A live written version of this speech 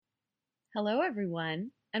Hello,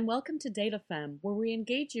 everyone, and welcome to DataFem, where we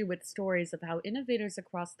engage you with stories of how innovators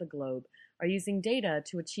across the globe are using data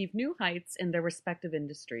to achieve new heights in their respective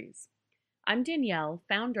industries. I'm Danielle,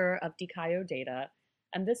 founder of Dikayo Data,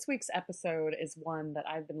 and this week's episode is one that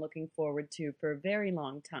I've been looking forward to for a very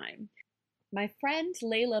long time. My friend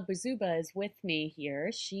Layla Bazuba is with me here.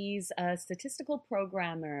 She's a statistical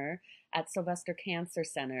programmer at Sylvester Cancer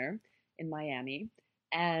Center in Miami.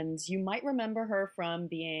 And you might remember her from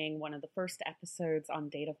being one of the first episodes on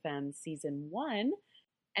DataFem Season 1.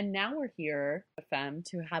 And now we're here, Fem,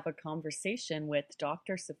 to have a conversation with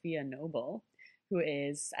Dr. Safiya Noble, who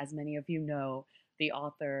is, as many of you know, the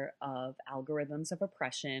author of Algorithms of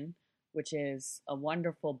Oppression, which is a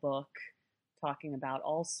wonderful book talking about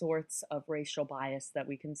all sorts of racial bias that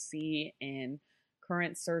we can see in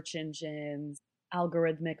current search engines,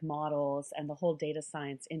 algorithmic models, and the whole data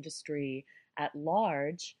science industry at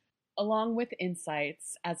large, along with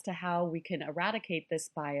insights as to how we can eradicate this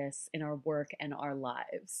bias in our work and our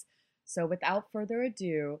lives. So without further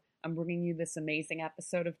ado, I'm bringing you this amazing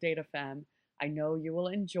episode of DataFem. I know you will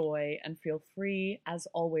enjoy, and feel free, as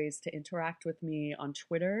always, to interact with me on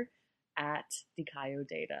Twitter at Dikayo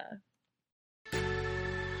Data.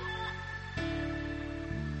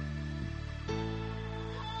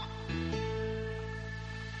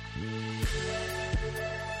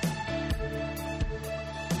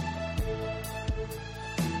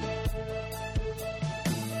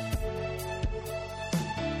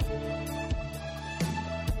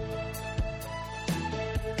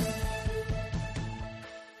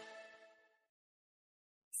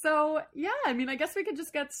 So, I guess we could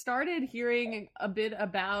just get started hearing a bit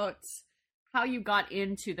about how you got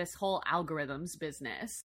into this whole algorithms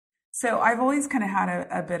business. So I've always kind of had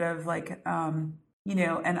a bit of an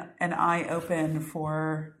eye open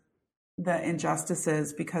for the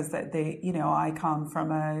injustices because I come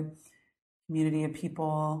from a community of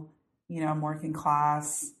people, I'm working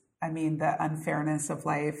class. The unfairness of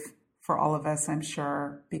life for all of us, I'm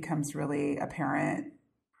sure, becomes really apparent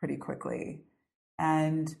pretty quickly.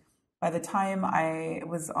 And by the time I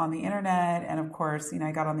was on the internet, and of course,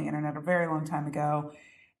 I got on the internet a very long time ago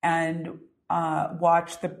and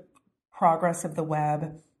watched the progress of the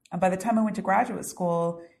web. And by the time I went to graduate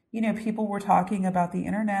school, people were talking about the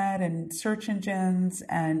internet and search engines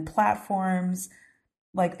and platforms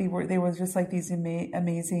like they were just like these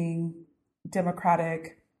amazing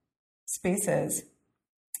democratic spaces.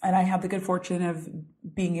 And I had the good fortune of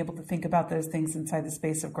being able to think about those things inside the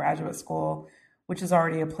space of graduate school, which is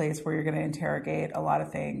already a place where you're going to interrogate a lot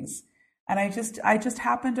of things. And I just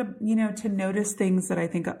happened to, to notice things that I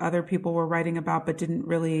think other people were writing about, but didn't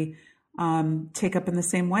really take up in the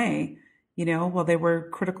same way. While they were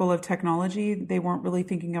critical of technology, they weren't really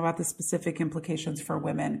thinking about the specific implications for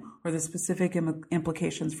women or the specific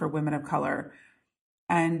implications for women of color.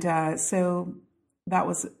 And so that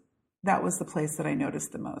was the place that I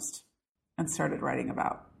noticed the most and started writing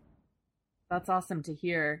about. That's awesome to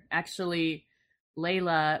hear. Actually,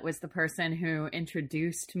 Layla was the person who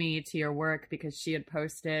introduced me to your work because she had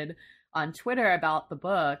posted on Twitter about the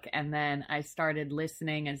book, and then I started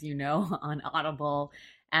listening, as you know, on Audible.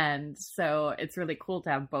 And so it's really cool to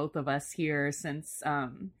have both of us here since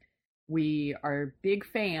we are big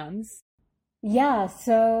fans. Yeah,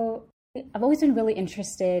 so I've always been really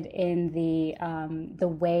interested in the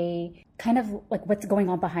way, kind of like what's going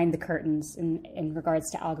on behind the curtains in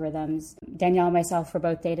regards to algorithms. Danielle and myself were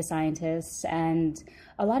both data scientists, and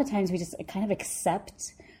a lot of times we just kind of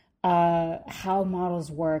accept how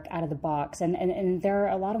models work out of the box. And there are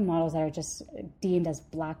a lot of models that are just deemed as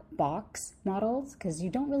black box models because you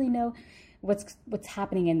don't really know what's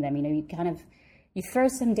happening in them. You throw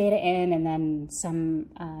some data in and then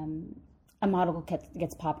a model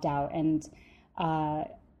gets popped out. And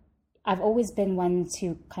I've always been one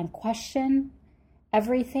to kind of question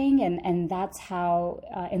everything. And that's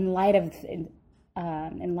how, in light of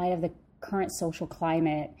the current social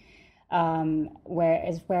climate,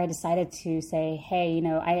 where I decided to say, hey,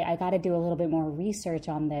 I got to do a little bit more research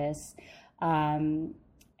on this, and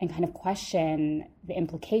kind of question the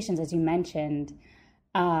implications, as you mentioned.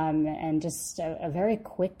 And just a very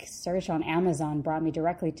quick search on Amazon brought me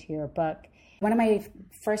directly to your book. One of my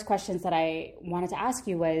first questions that I wanted to ask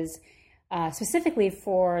you was, specifically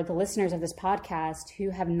for the listeners of this podcast who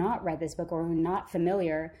have not read this book or who are not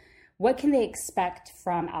familiar, what can they expect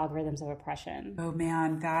from Algorithms of Oppression? Oh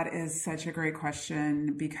man, that is such a great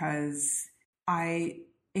question because I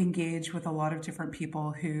engage with a lot of different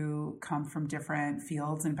people who come from different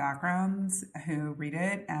fields and backgrounds who read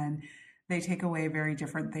it, and they take away very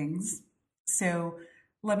different things. So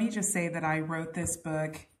let me just say that I wrote this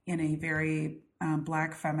book in a very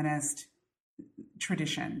Black feminist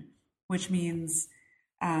tradition, which means,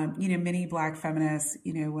 many Black feminists,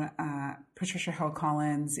 Patricia Hill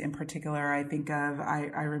Collins in particular, I think of,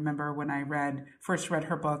 I remember when I first read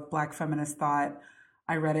her book, Black Feminist Thought.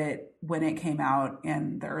 I read it when it came out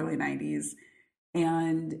in the early 90s.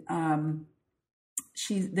 And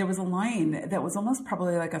there was a line that was almost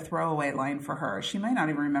probably like a throwaway line for her. She might not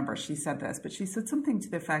even remember she said this, but she said something to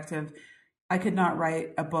the effect of, I could not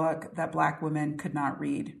write a book that Black women could not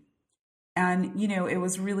read. And, it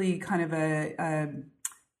was really kind of a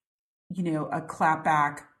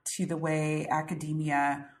clapback to the way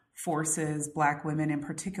academia forces Black women in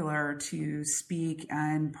particular to speak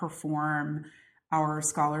and perform our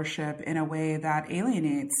scholarship in a way that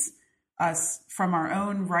alienates us from our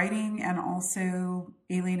own writing and also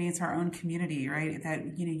alienates our own community, right?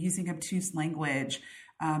 That, using obtuse language,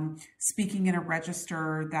 speaking in a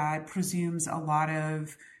register that presumes a lot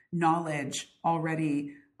of knowledge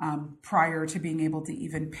already prior to being able to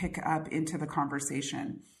even pick up into the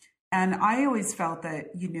conversation. And I always felt that,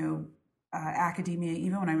 academia,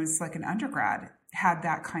 even when I was like an undergrad, had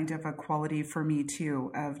that kind of a quality for me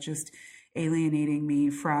too, of just alienating me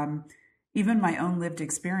from even my own lived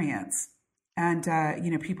experience. And,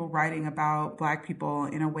 people writing about Black people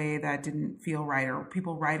in a way that didn't feel right, or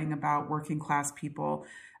people writing about working class people,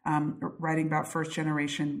 writing about first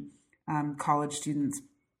generation college students.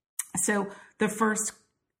 So the first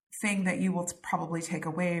thing that you will probably take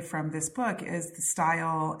away from this book is the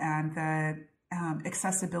style and the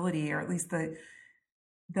accessibility, or at least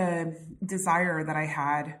the desire that I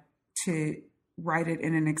had to write it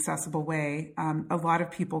in an accessible way. A lot of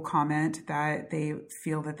people comment that they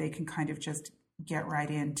feel that they can kind of just get right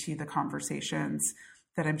into the conversations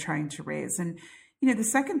that I'm trying to raise. And, the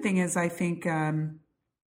second thing is, I think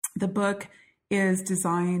the book is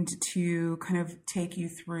designed to kind of take you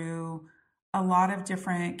through a lot of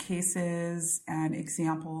different cases and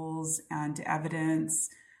examples and evidence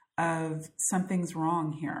of something's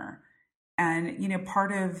wrong here. And,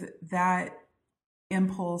 part of that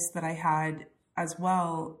impulse that I had as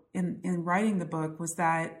well in writing the book was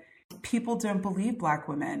that people don't believe Black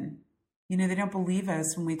women. They don't believe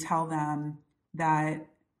us when we tell them that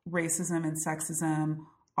racism and sexism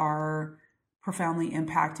are profoundly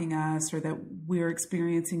impacting us, or that we're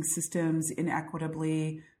experiencing systems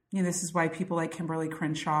inequitably. This is why people like Kimberly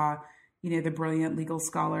Crenshaw, the brilliant legal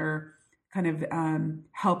scholar, kind of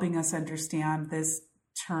helping us understand this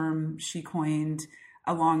term she coined,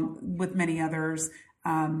 along with many others,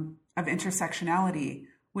 of intersectionality,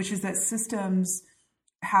 which is that systems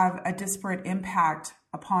have a disparate impact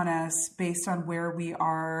upon us based on where we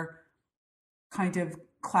are kind of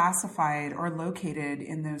classified or located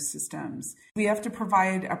in those systems. We have to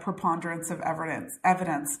provide a preponderance of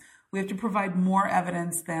evidence. We have to provide more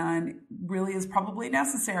evidence than really is probably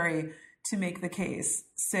necessary to make the case.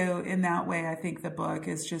 So in that way, I think the book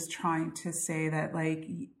is just trying to say that, like,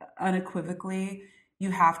 unequivocally,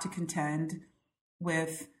 you have to contend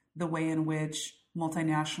with the way in which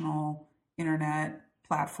multinational internet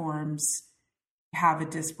platforms have a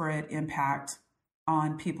disparate impact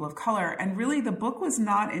on people of color. And really, the book was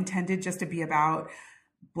not intended just to be about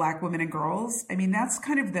Black women and girls. I mean, that's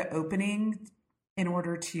kind of the opening in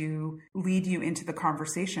order to lead you into the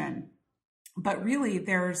conversation. But really,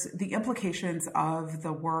 there's the implications of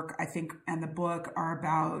the work, I think, and the book are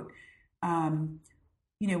about,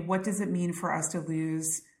 what does it mean for us to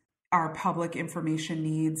lose our public information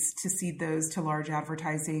needs, to cede those to large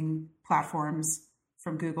advertising platforms,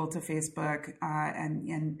 from Google to Facebook,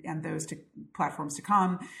 and those to platforms to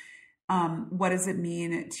come. What does it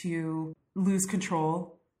mean to lose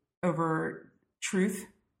control over truth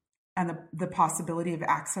and the possibility of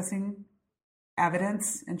accessing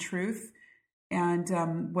evidence and truth?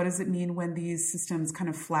 And what does it mean when these systems kind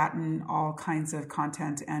of flatten all kinds of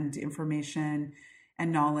content and information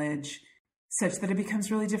and knowledge, such that it becomes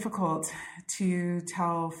really difficult to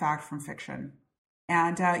tell fact from fiction?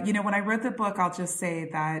 And, when I wrote the book, I'll just say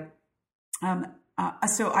that,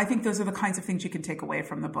 so I think those are the kinds of things you can take away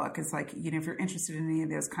from the book. Is like, if you're interested in any of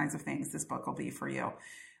those kinds of things, this book will be for you.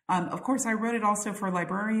 Of course, I wrote it also for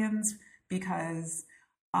librarians because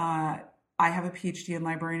I have a PhD in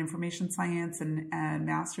librarian information science and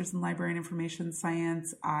master's in librarian information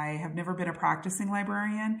science. I have never been a practicing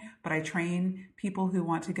librarian, but I train people who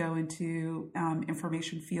want to go into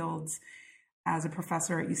information fields as a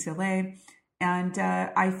professor at UCLA. And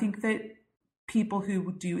I think that people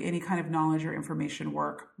who do any kind of knowledge or information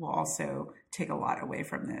work will also take a lot away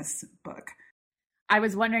from this book. I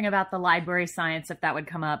was wondering about the library science, if that would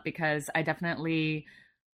come up, because I definitely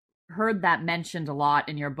heard that mentioned a lot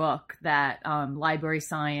in your book, that library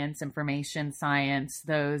science, information science,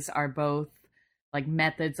 those are both like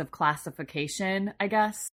methods of classification, I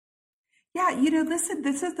guess. Yeah, this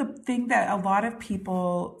is the thing that a lot of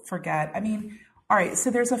people forget. I mean, all right, so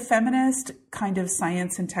there's a feminist kind of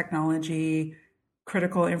science and technology,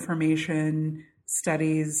 critical information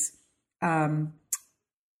studies,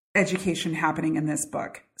 education happening in this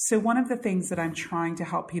book. So one of the things that I'm trying to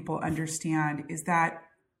help people understand is that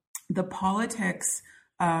the politics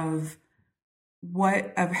of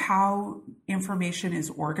how information is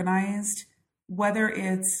organized, whether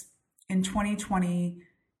it's in 2020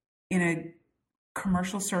 in a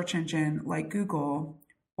commercial search engine like Google,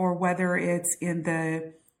 or whether it's in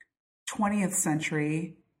the 20th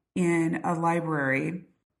century in a library,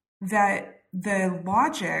 that the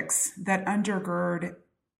logics that undergird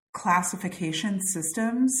classification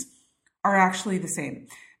systems are actually the same.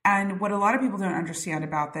 And what a lot of people don't understand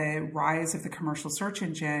about the rise of the commercial search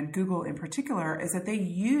engine, Google in particular, is that they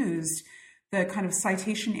used the kind of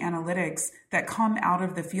citation analytics that come out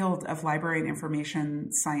of the field of library and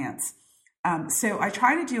information science. So I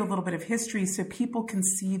try to do a little bit of history so people can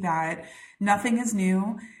see that nothing is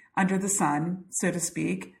new under the sun, so to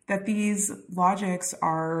speak, that these logics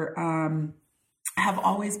are have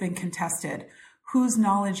always been contested. Whose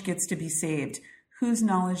knowledge gets to be saved? Whose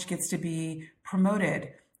knowledge gets to be promoted?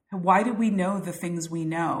 Why do we know the things we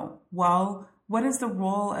know? Well, what is the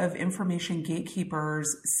role of information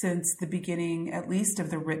gatekeepers since the beginning, at least of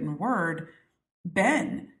the written word,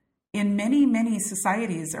 been in many, many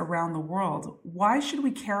societies around the world? Why should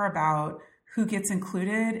we care about who gets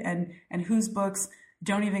included and whose books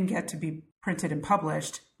don't even get to be printed and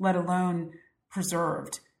published, let alone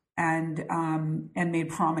preserved and made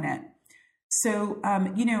prominent? So,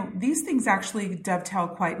 these things actually dovetail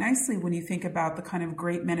quite nicely when you think about the kind of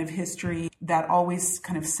great men of history that always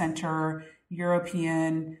kind of center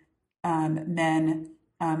European men,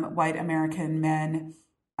 white American men,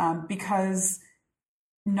 because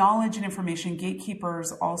knowledge and information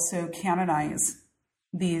gatekeepers also canonize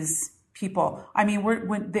these people. I mean,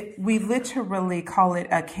 we literally call it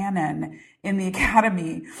a canon in the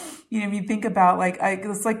academy. If you think about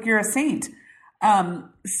it's like you're a saint.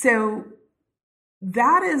 So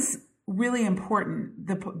that is really important.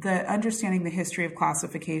 The understanding the history of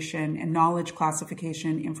classification and knowledge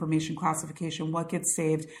classification, information classification, what gets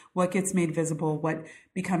saved, what gets made visible, what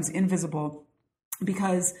becomes invisible,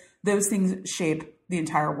 because those things shape the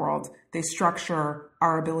entire world. They structure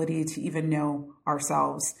our ability to even know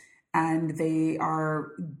ourselves. And they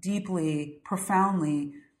are deeply,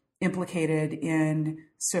 profoundly implicated in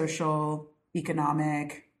social,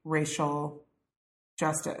 economic, racial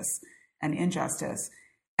justice and injustice.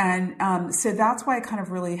 And so that's why I kind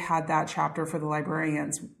of really had that chapter for the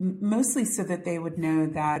librarians, mostly so that they would know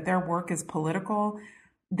that their work is political.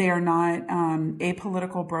 They are not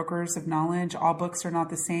apolitical brokers of knowledge. All books are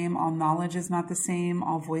not the same. All knowledge is not the same.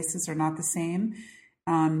 All voices are not the same.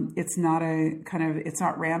 It's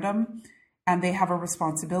not random. And they have a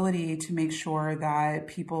responsibility to make sure that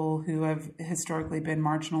people who have historically been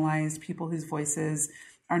marginalized, people whose voices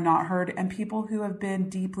are not heard, and people who have been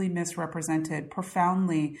deeply misrepresented,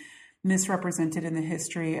 profoundly misrepresented in the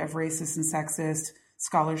history of racist and sexist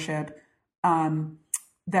scholarship,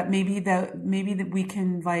 that maybe we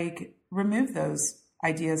can remove those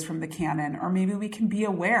ideas from the canon, or maybe we can be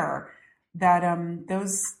aware that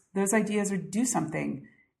those ideas do something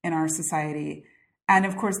in our society. And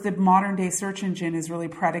of course, the modern day search engine is really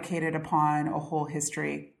predicated upon a whole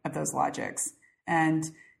history of those logics. And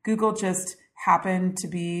Google just happened to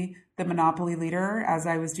be the monopoly leader as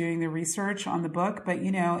I was doing the research on the book. But,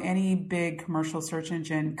 any big commercial search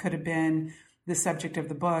engine could have been the subject of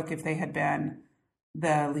the book if they had been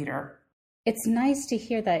the leader. It's nice to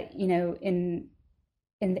hear that, in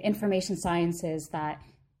the information sciences, that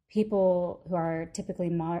people who are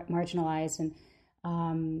typically marginalized and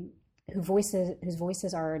whose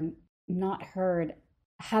voices are not heard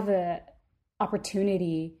have a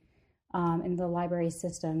opportunity in the library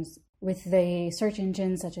systems with the search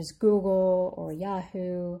engines such as Google or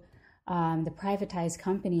Yahoo, the privatized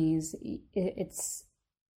companies. It's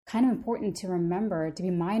kind of important to remember, to be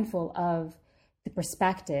mindful of the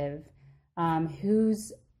perspective, who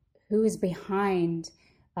is behind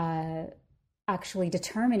actually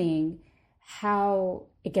determining how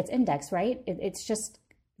it gets indexed, right? It's just,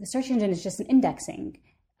 the search engine is just an indexing.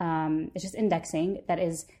 It's just indexing that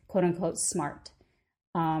is quote unquote smart.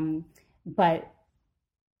 But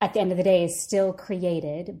at the end of the day, is still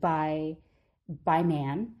created by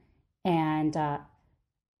man, and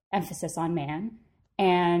emphasis on man,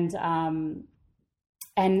 and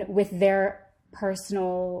with their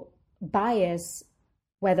personal bias,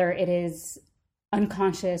 whether it is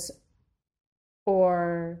unconscious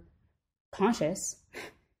or conscious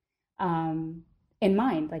in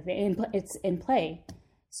mind, like it's in play.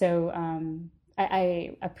 So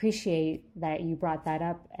I appreciate that you brought that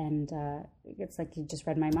up, and it's like you just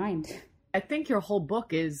read my mind. I think your whole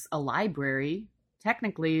book is a library,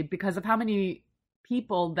 technically, because of how many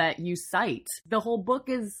people that you cite. The whole book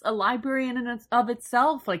is a library in and of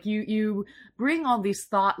itself. Like you bring all these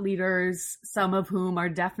thought leaders, some of whom are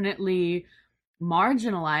definitely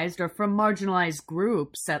marginalized or from marginalized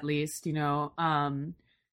groups, at least,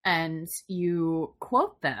 and you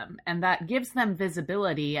quote them, and that gives them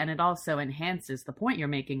visibility, and it also enhances the point you're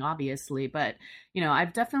making, obviously. But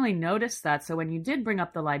I've definitely noticed that. So when you did bring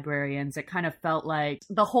up the librarians, it kind of felt like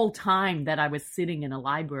the whole time that I was sitting in a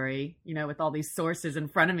library, with all these sources in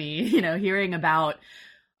front of me, hearing about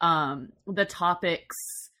the topics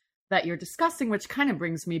that you're discussing, which kind of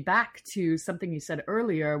brings me back to something you said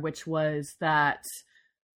earlier, which was that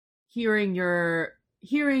hearing your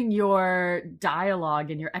dialogue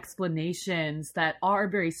and your explanations that are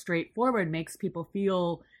very straightforward makes people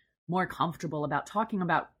feel more comfortable about talking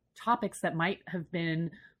about topics that might have been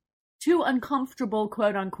too uncomfortable,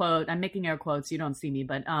 quote unquote. I'm making air quotes. You don't see me,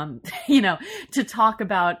 but, to talk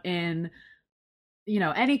about in,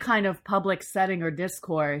 any kind of public setting or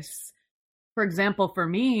discourse. For example, for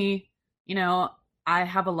me, I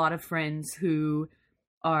have a lot of friends who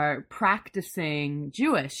are practicing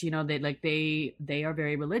Jewish, they are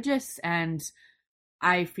very religious, and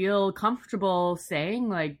I feel comfortable saying,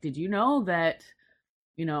 like, did you know that,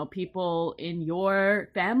 people in your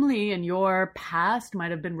family and your past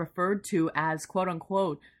might have been referred to as, quote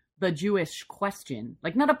unquote, the Jewish question,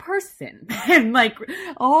 like not a person, and like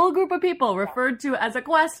a whole group of people referred to as a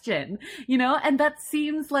question, and that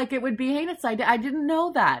seems like it would be heinous. I didn't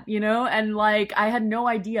know that, and like I had no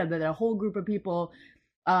idea that a whole group of people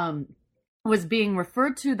was being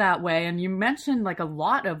referred to that way. And you mentioned like a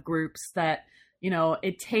lot of groups that,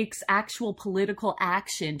 it takes actual political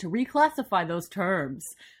action to reclassify those terms,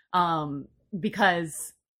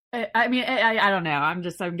 because I don't know. I'm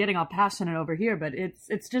getting all passionate over here, but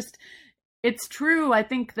it's true. I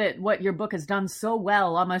think that what your book has done so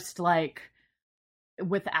well, almost like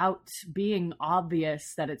without being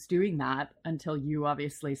obvious that it's doing that, until you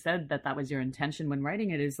obviously said that was your intention when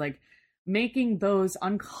writing it, is like making those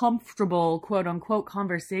uncomfortable, quote unquote,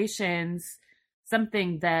 conversations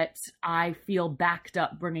something that I feel backed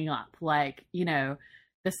up bringing up, like, the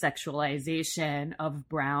sexualization of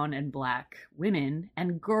brown and black women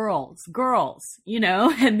and girls,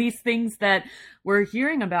 and these things that we're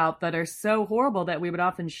hearing about that are so horrible that we would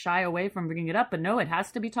often shy away from bringing it up. But no, it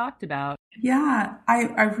has to be talked about. Yeah,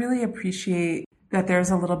 I really appreciate that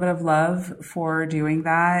there's a little bit of love for doing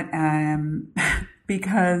that,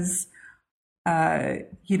 because,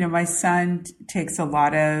 my son takes a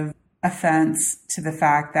lot of offense to the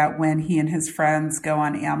fact that when he and his friends go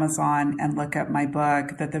on Amazon and look up my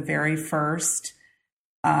book, that the very first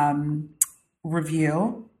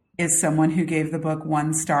review is someone who gave the book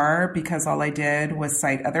 1 star because all I did was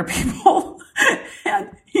cite other people. And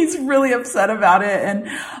he's really upset about it. And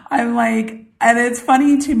I'm like, and it's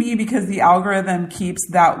funny to me because the algorithm keeps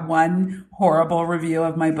that one horrible review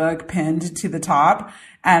of my book pinned to the top,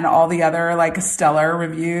 and all the other like stellar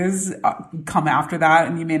reviews come after that.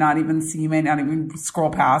 And you may not even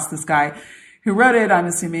scroll past this guy who wrote it, I'm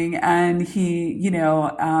assuming. And he,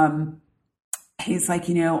 he's like,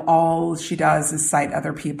 all she does is cite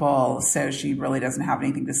other people, so she really doesn't have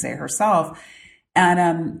anything to say herself.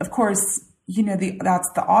 And of course,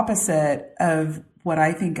 that's the opposite of what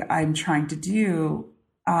I think I'm trying to do,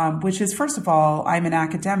 which is, first of all, I'm an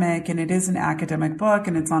academic, and it is an academic book,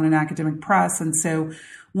 and it's on an academic press. And so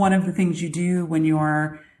one of the things you do when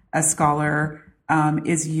you're a scholar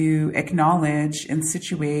is you acknowledge and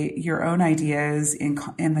situate your own ideas in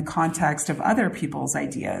the context of other people's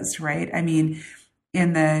ideas, right? I mean,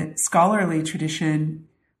 in the scholarly tradition,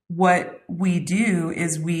 what we do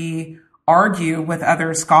is we argue with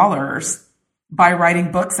other scholars by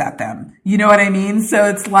writing books at them. You know what I mean? So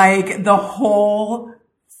it's like the whole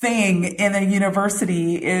thing in a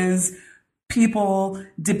university is people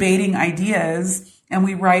debating ideas, and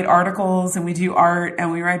we write articles and we do art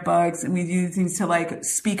and we write books and we do things to like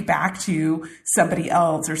speak back to somebody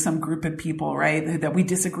else or some group of people, right? That we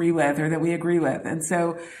disagree with or that we agree with. And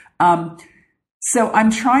so, so I'm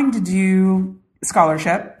trying to do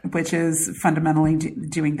scholarship, which is fundamentally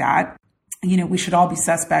doing that. We should all be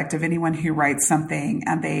suspect of anyone who writes something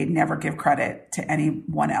and they never give credit to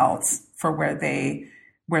anyone else for where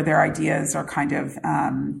their ideas are kind of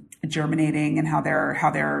germinating and how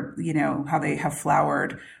they have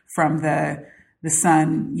flowered from the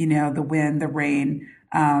sun, the wind, the rain,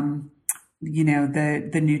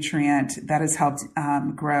 the nutrient that has helped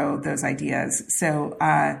grow those ideas. So,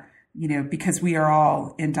 because we are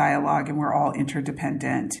all in dialogue and we're all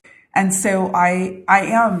interdependent. And so I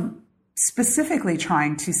am specifically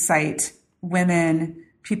trying to cite women,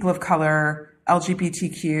 people of color,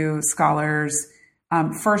 LGBTQ scholars,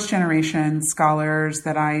 first generation scholars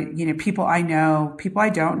that people I know, people I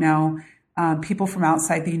don't know, people from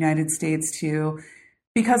outside the United States too,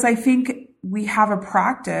 because I think we have a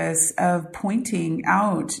practice of pointing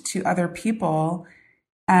out to other people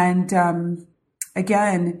and,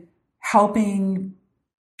 again, helping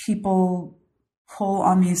people pull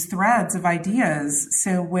on these threads of ideas.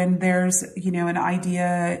 So when there's, an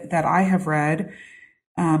idea that I have read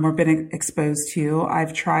or been exposed to,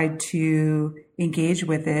 I've tried to engage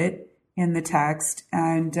with it in the text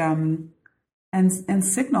and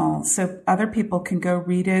signal so other people can go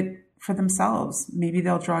read it for themselves. Maybe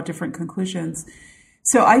they'll draw different conclusions.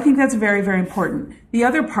 So I think that's very, very important. The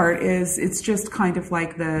other part is it's just kind of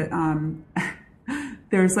like there's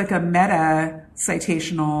like a meta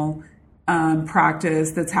citational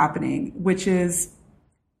practice that's happening, which is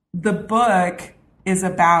the book is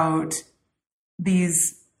about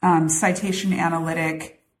these citation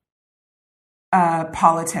analytic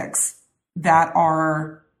politics that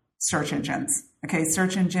are search engines. Okay,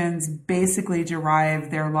 search engines basically derive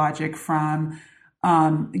their logic from,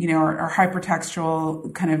 or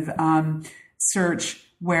hypertextual kind of search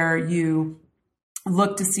where you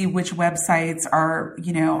look to see which websites are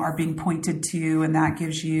being pointed to, and that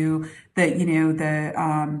gives you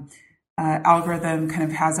the algorithm kind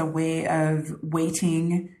of has a way of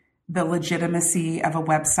weighting the legitimacy of a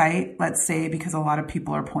website, let's say, because a lot of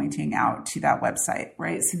people are pointing out to that website,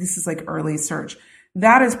 right? So this is like early search.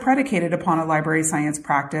 That is predicated upon a library science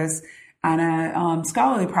practice and a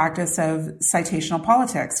scholarly practice of citational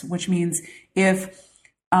politics, which means if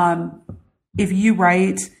you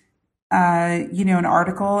write, an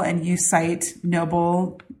article and you cite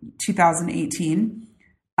Noble 2018,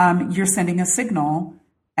 you're sending a signal,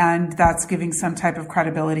 and that's giving some type of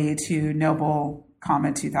credibility to Noble,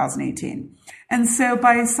 2018. And so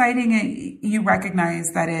by citing it, you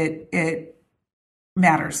recognize that it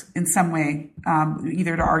matters in some way,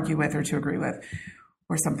 either to argue with or to agree with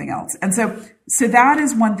or something else. And so that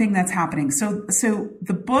is one thing that's happening. So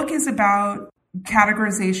the book is about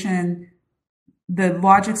categorization, the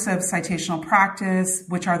logics of citational practice,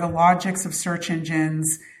 which are the logics of search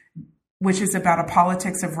engines, which is about a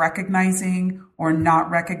politics of recognizing or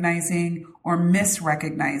not recognizing or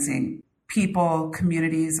misrecognizing people,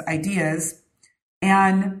 communities, ideas.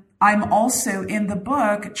 And I'm also in the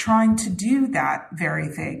book trying to do that very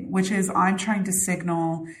thing, which is I'm trying to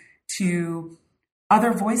signal to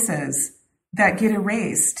other voices that get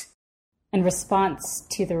erased. In response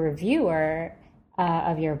to the reviewer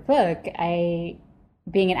of your book,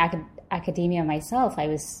 being in academia myself, my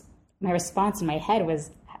response in my head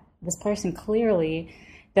was, this person clearly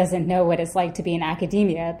doesn't know what it's like to be in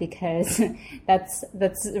academia, because that's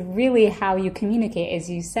really how you communicate. As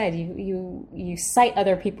you said, you cite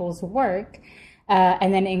other people's work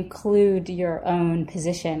and then include your own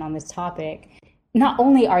position on this topic. Not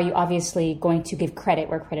only are you obviously going to give credit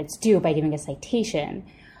where credit's due by giving a citation,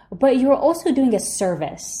 but you're also doing a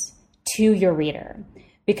service to your reader.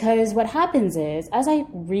 Because what happens is, as I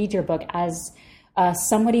read your book, as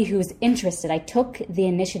somebody who's interested, I took the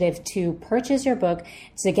initiative to purchase your book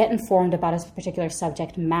to get informed about a particular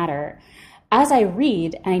subject matter. As I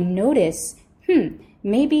read, I notice,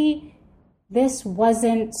 maybe this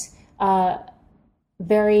wasn't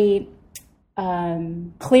very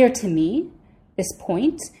clear to me, this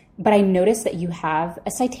point, but I noticed that you have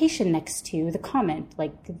a citation next to the comment,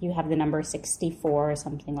 like you have the number 64 or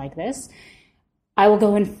something like this. I will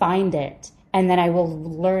go and find it, and then I will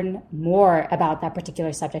learn more about that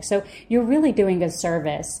particular subject. So you're really doing a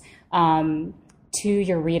service to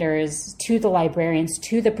your readers, to the librarians,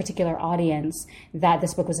 to the particular audience that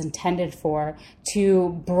this book was intended for, to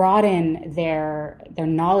broaden their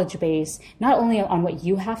knowledge base, not only on what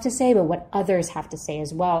you have to say, but what others have to say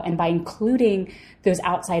as well. And by including those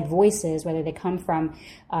outside voices, whether they come from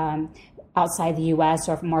outside the U.S.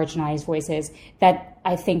 or marginalized voices, that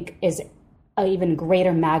I think is an even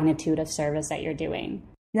greater magnitude of service that you're doing.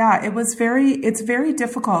 Yeah, it's very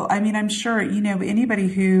difficult. I mean, I'm sure, anybody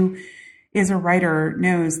who is a writer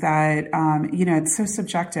knows that, it's so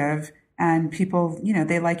subjective, and people,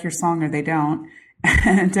 they like your song or they don't.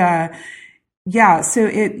 And, so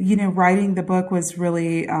writing the book was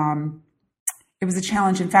really, it was a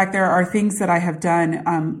challenge. In fact, there are things that I have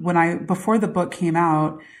done, before the book came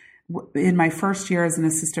out, in my first year as an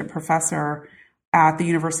assistant professor at the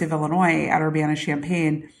University of Illinois at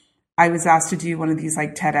Urbana-Champaign, I was asked to do one of these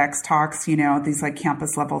like TEDx talks, these like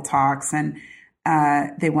campus level talks. And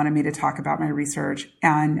they wanted me to talk about my research.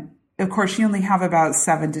 And of course, you only have about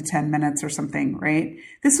 7 to 10 minutes or something, right?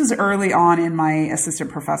 This was early on in my assistant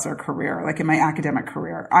professor career, like in my academic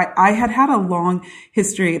career. I had a long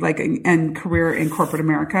history, like, and career in corporate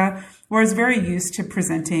America, where I was very used to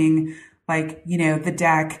presenting like, the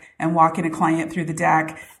deck and walking a client through the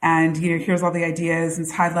deck and, here's all the ideas and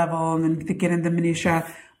it's high level and then get into the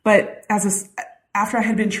minutia. But after I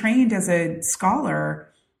had been trained as a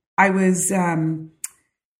scholar, I was, all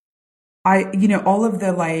of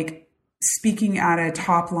the like speaking at a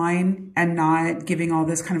top line and not giving all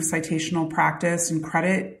this kind of citational practice and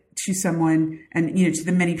credit to someone and, to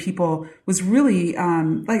the many people was really,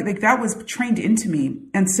 like that was trained into me.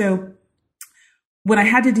 And so when I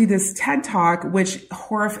had to do this TED talk, which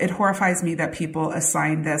it horrifies me that people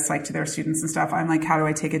assign this like to their students and stuff. I'm like, how do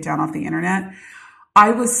I take it down off the internet?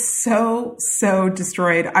 I was so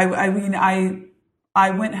destroyed. I mean, I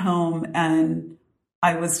went home and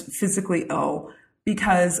I was physically ill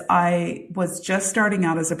because I was just starting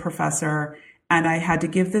out as a professor and I had to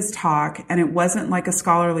give this talk, and it wasn't like a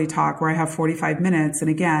scholarly talk where I have 45 minutes. And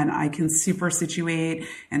again, I can super situate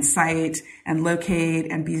and cite and locate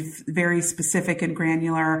and be very specific and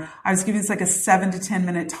granular. I was giving this like a 7 to 10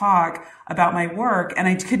 minute talk about my work,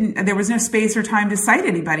 and there was no space or time to cite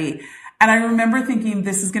anybody. And I remember thinking,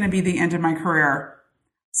 this is going to be the end of my career.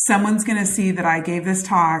 Someone's going to see that I gave this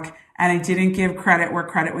talk and I didn't give credit where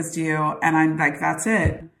credit was due. And I'm like, that's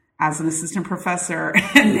it. As an assistant professor,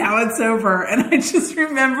 and now it's over. And I just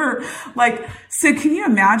remember so can you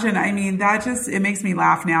imagine? I mean, it makes me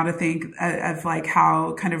laugh now to think of like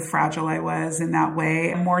how kind of fragile I was in that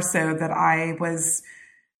way. More so that I was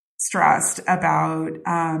stressed about,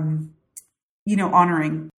 honoring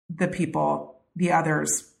the people, the other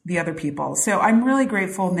people. So I'm really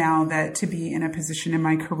grateful now to be in a position in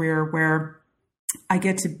my career where I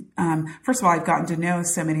get to, first of all, I've gotten to know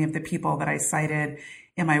so many of the people that I cited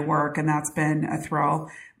in my work, and that's been a thrill.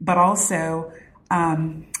 But also,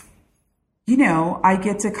 I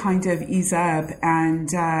get to kind of ease up and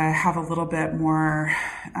have a little bit more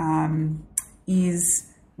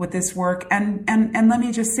ease with this work. And let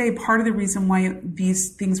me just say, part of the reason why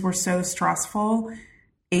these things were so stressful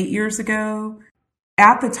 8 years ago,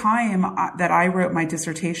 at the time that I wrote my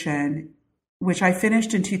dissertation, which I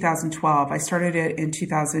finished in 2012, I started it in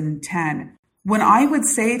 2010. When I would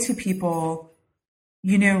say to people,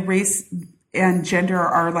 race and gender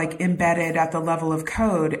are like embedded at the level of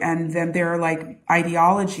code, and then there are like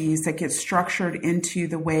ideologies that get structured into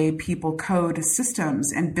the way people code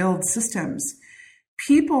systems and build systems,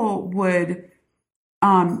 people would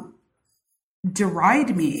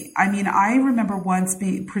deride me. I mean, I remember once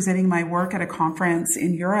presenting my work at a conference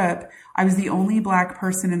in Europe. I was the only Black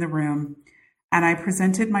person in the room. And I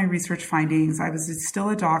presented my research findings. I was still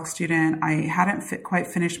a doc student. I hadn't quite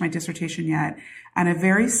finished my dissertation yet. And a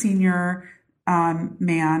very senior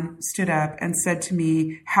man stood up and said to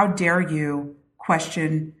me, "How dare you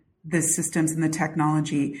question the systems and the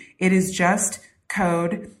technology? It is just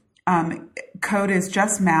code. Code is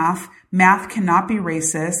just math. Math cannot be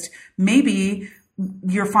racist. Maybe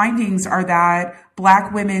your findings are that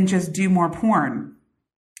Black women just do more porn."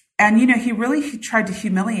 And, he tried to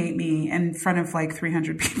humiliate me in front of like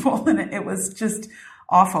 300 people, and it was just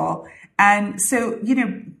awful. And so,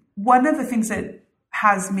 one of the things that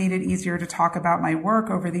has made it easier to talk about my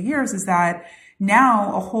work over the years is that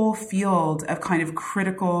now a whole field of kind of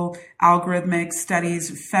critical algorithmic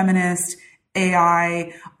studies, feminist,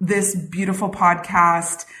 AI, this beautiful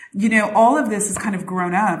podcast, all of this has kind of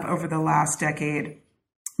grown up over the last decade.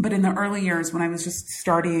 But in the early years when I was just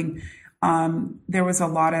starting, there was a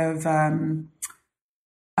lot of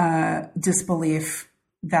disbelief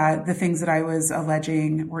that the things that I was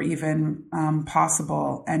alleging were even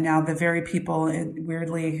possible. And now the very people,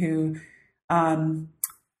 weirdly, who,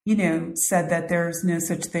 said that there's no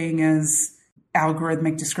such thing as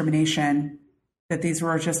algorithmic discrimination, that these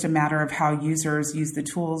were just a matter of how users use the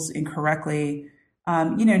tools incorrectly.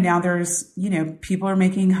 Now there's, people are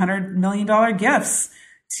making $100 million gifts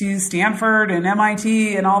to Stanford and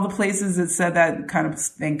MIT and all the places that said that kind of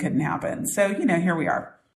thing couldn't happen. So, here we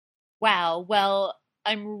are. Wow. Well,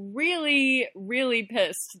 I'm really, really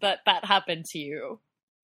pissed that happened to you.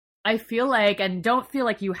 I feel like, and don't feel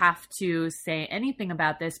like you have to say anything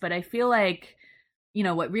about this, but I feel like,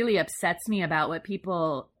 what really upsets me about what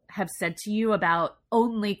people have said to you about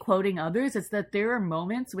only quoting others is that there are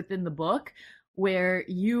moments within the book where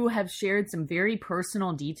you have shared some very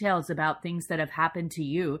personal details about things that have happened to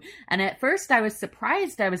you. And at first I was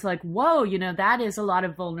surprised. I was like, whoa, that is a lot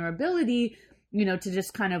of vulnerability, to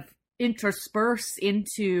just kind of intersperse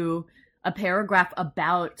into a paragraph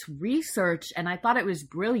about research, and I thought it was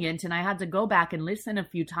brilliant, and I had to go back and listen a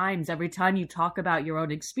few times every time you talk about your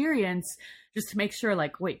own experience, just to make sure,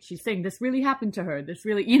 like, wait, she's saying this really happened to her, this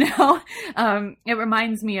really, it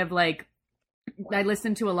reminds me of, like, I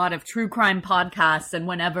listen to a lot of true crime podcasts, and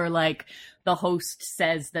whenever, like, the host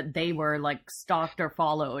says that they were, like, stalked or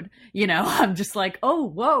followed, I'm just like, oh,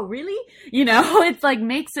 whoa, really? It's like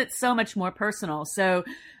makes it so much more personal. So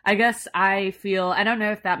I guess I don't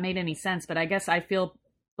know if that made any sense, but I guess I feel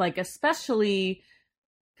like especially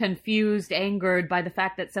confused, angered by the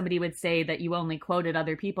fact that somebody would say that you only quoted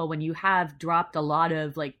other people when you have dropped a lot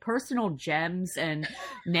of, like, personal gems and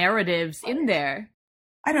narratives in there.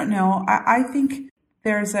 I don't know. I think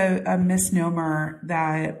there's a misnomer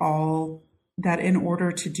that in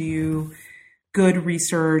order to do good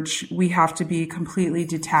research, we have to be completely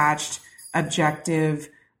detached, objective,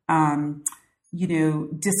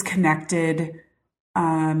 disconnected,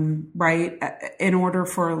 right? In order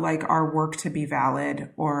for, like, our work to be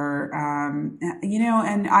valid, or,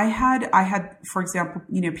 and I had, for example,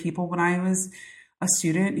 people when I was a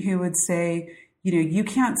student who would say, you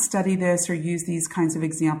can't study this or use these kinds of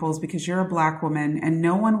examples because you're a Black woman, and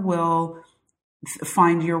no one will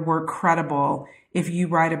find your work credible if you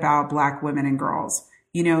write about Black women and girls,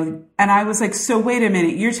 and I was like, so wait a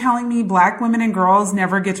minute, you're telling me Black women and girls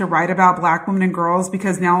never get to write about Black women and girls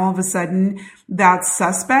because now all of a sudden that's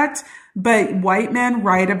suspect, but white men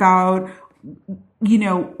write about,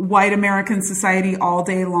 white American society all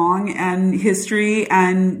day long and history,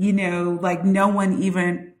 and, like, no one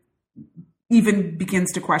even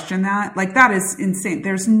begins to question that. Like, that is insane.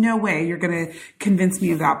 There's no way you're going to convince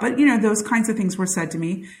me of that. But, those kinds of things were said to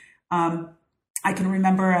me. I can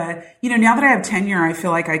remember, now that I have tenure, I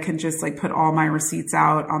feel like I can just, like, put all my receipts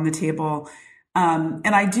out on the table. And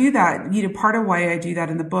I do that, part of why I do that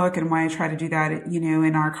in the book and why I try to do that,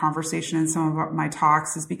 in our conversation and some of my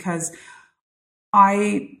talks is because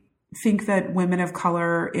I think that women of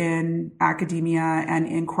color in academia and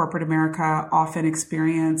in corporate America often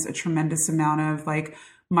experience a tremendous amount of, like,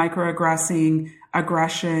 microaggressing,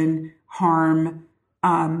 aggression, harm,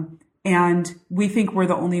 and we think we're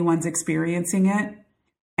the only ones experiencing it.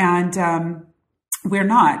 And we're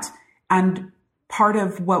not. And part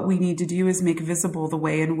of what we need to do is make visible the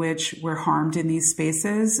way in which we're harmed in these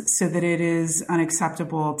spaces so that it is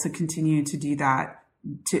unacceptable to continue to do that,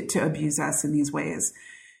 to abuse us in these ways.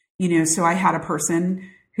 So I had a person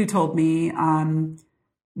who told me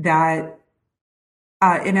that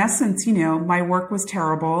in essence, my work was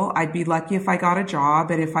terrible. I'd be lucky if I got a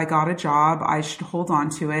job. And if I got a job, I should hold on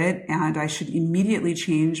to it. And I should immediately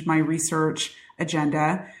change my research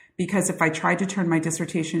agenda. Because if I tried to turn my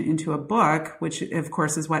dissertation into a book, which of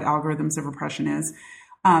course is what Algorithms of Repression is,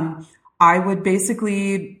 I would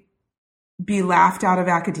basically be laughed out of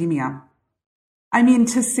academia. I mean,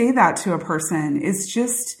 to say that to a person is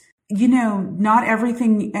just, not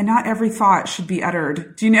everything and not every thought should be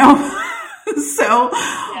uttered. Do you know? So,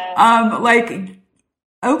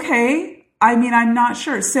 okay. I mean, I'm not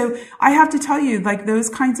sure. So I have to tell you, like, those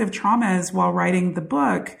kinds of traumas while writing the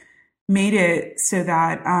book made it so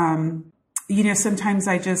that, sometimes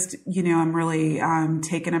I just, I'm really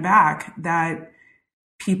taken aback that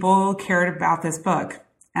people cared about this book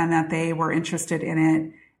and that they were interested in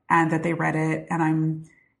it and that they read it. And I'm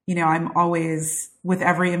always, with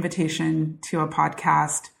every invitation to a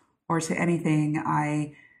podcast or to anything,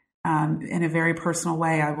 in a very personal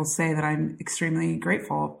way, I will say that I'm extremely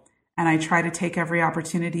grateful. And I try to take every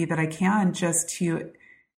opportunity that I can just to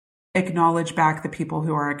acknowledge back the people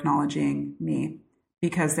who are acknowledging me,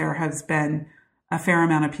 because there has been a fair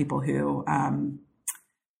amount of people who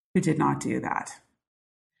did not do that.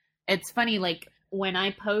 It's funny, like, when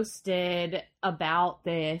I posted about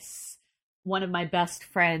this, one of my best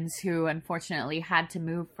friends who unfortunately had to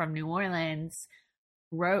move from New Orleans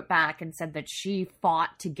wrote back and said that she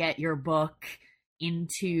fought to get your book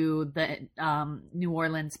into the New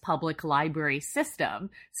Orleans public library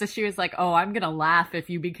system. So she was like, oh, I'm going to laugh if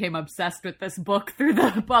you became obsessed with this book through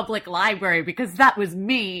the public library, because that was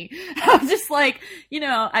me. I'm just like,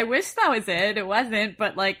 I wish that was it. It wasn't.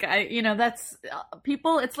 But like, that's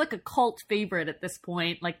people, it's like a cult favorite at this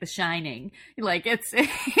point, like The Shining. Like it's,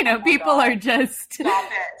 people are just, stop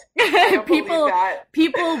it.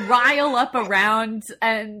 people rile up around,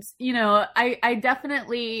 and, I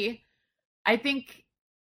definitely, I think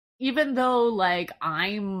even though, like,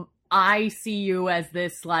 I see you as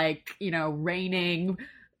this, like, reigning,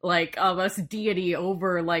 like, almost deity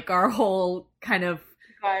over, like, our whole kind of,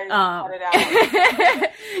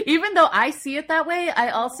 even though I see it that way, I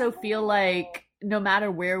also feel like no matter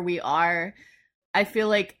where we are, I feel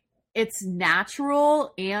like it's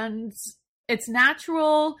natural, and it's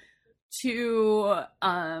natural to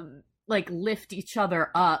like lift each other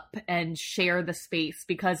up and share the space,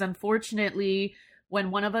 because unfortunately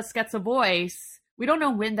when one of us gets a voice, we don't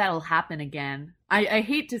know when that'll happen again. I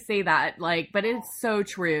hate to say that, like, but it's so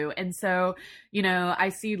true. And so, you know, I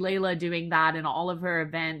see Layla doing that in all of her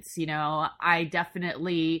events. You know, I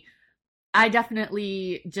definitely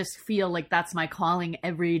just feel like that's my calling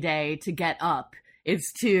every day, to get up,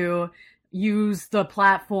 is to use the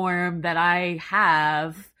platform that I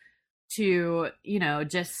have to, you know,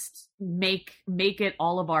 just make it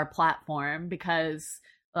all of our platform. Because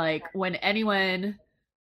like when anyone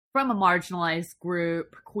from a marginalized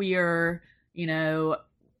group, queer, you know,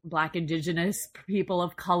 Black, Indigenous, people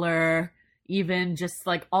of color, even just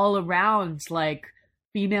like all around, like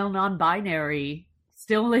female non-binary,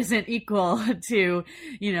 still isn't equal to,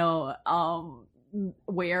 you know,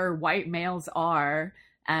 where white males are.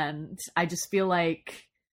 And I just feel like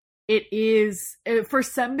it is, for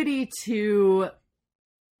somebody to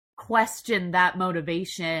question that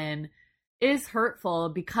motivation is hurtful,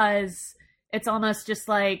 because it's almost just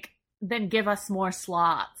like, then give us more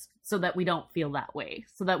slots so that we don't feel that way,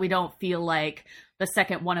 so that we don't feel like the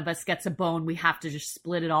second one of us gets a bone, we have to just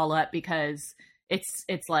split it all up, because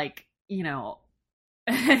it's like, you know,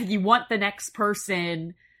 you want the next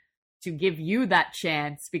person to give you that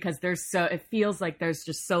chance, because it feels like there's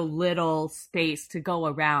just so little space to go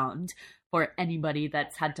around for anybody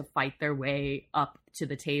that's had to fight their way up to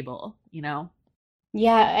the table, you know?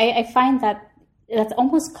 Yeah, I find that that's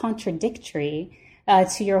almost contradictory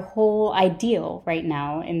to your whole ideal right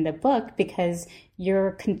now in the book, because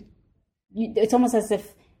it's almost as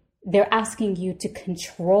if they're asking you to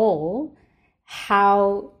control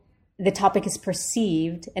how the topic is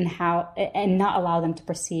perceived, and not allow them to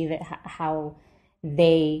perceive it how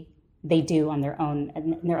they do on their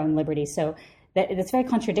own liberty. So that's very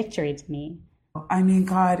contradictory to me. I mean,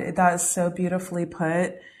 God, that is so beautifully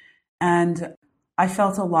put. And I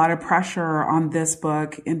felt a lot of pressure on this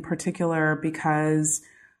book in particular, because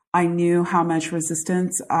I knew how much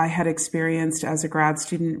resistance I had experienced as a grad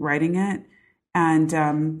student writing it. And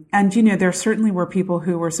you know, there certainly were people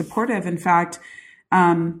who were supportive. In fact,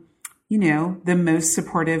 you know, the most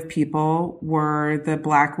supportive people were the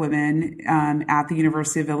Black women at the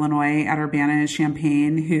University of Illinois at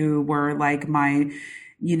Urbana-Champaign, who were like my,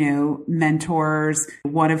 you know, mentors,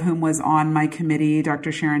 one of whom was on my committee,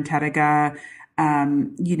 Dr. Sharon Tediga,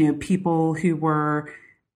 you know, people who were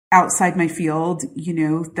outside my field, you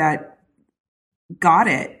know, that got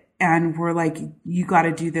it and were like, you got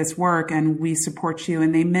to do this work and we support you.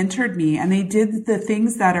 And they mentored me, and they did the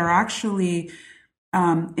things that are actually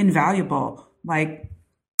invaluable, like,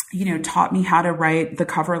 you know, taught me how to write the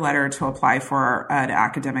cover letter to apply for an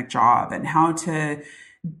academic job, and how to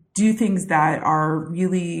do things that are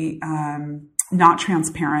really not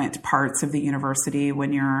transparent parts of the university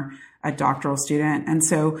when you're a doctoral student. And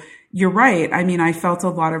so you're right. I mean, I felt a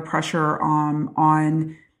lot of pressure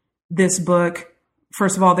on this book.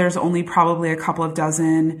 First of all, there's only probably a couple of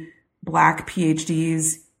dozen Black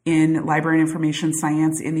PhDs in library and information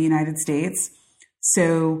science in the United States.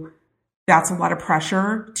 So that's a lot of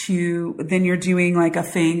pressure then you're doing like a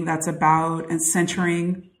thing that's about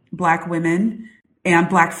centering Black women and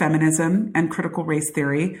Black feminism and critical race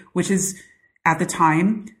theory, which is at the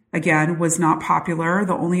time, again, was not popular.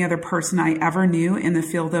 The only other person I ever knew in the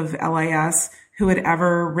field of LIS who had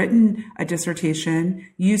ever written a dissertation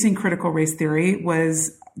using critical race theory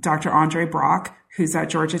was Dr. Andre Brock, who's at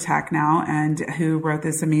Georgia Tech now and who wrote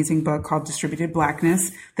this amazing book called Distributed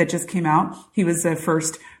Blackness that just came out. He was the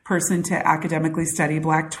first person to academically study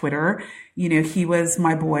Black Twitter. You know, he was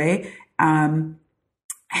my boy.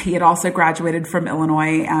 He had also graduated from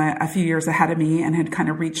Illinois a few years ahead of me and had kind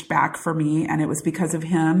of reached back for me. And it was because of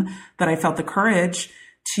him that I felt the courage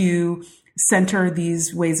to center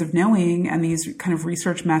these ways of knowing and these kind of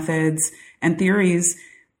research methods and theories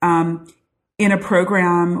in a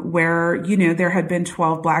program where, you know, there had been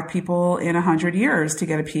 12 Black people in 100 years to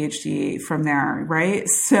get a PhD from there, right?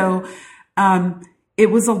 So it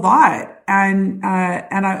was a lot. And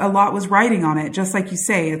a lot was riding on it. Just like you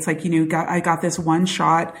say, it's like, you know, I got this one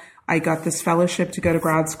shot. I got this fellowship to go to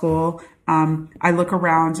grad school. I look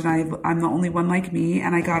around and I'm the only one like me,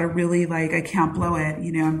 and I got to really like, I can't blow it.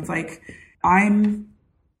 You know, I'm like, I'm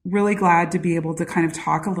really glad to be able to kind of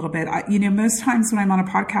talk a little bit. You know, most times when I'm on a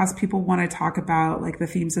podcast, people want to talk about like the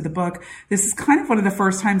themes of the book. This is kind of one of the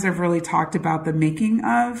first times I've really talked about the making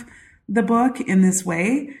of the book in this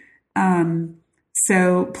way.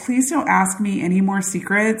 So please don't ask me any more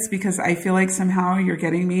secrets, because I feel like somehow you're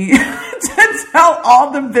getting me to tell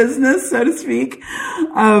all the business, so to speak,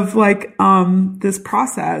 of like this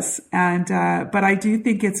process. And but I do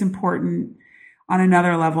think it's important on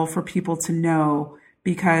another level for people to know,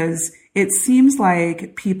 because it seems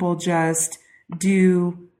like people just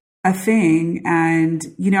do a thing. And,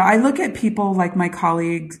 I look at people like my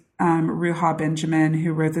colleague, Ruha Benjamin,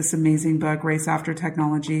 who wrote this amazing book, Race After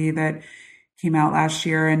Technology, that came out last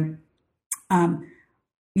year. And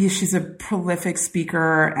she's a prolific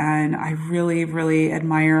speaker, and I really, really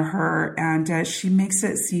admire her. And she makes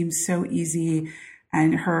it seem so easy,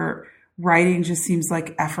 and her writing just seems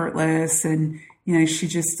like effortless. And, she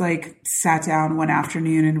just like sat down one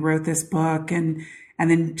afternoon and wrote this book, and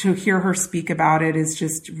then to hear her speak about it is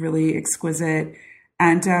just really exquisite.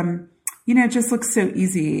 And, it just looks so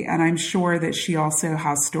easy. And I'm sure that she also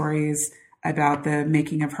has stories about the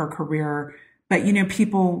making of her career. But,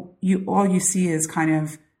 people, all you see is kind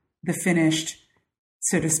of the finished,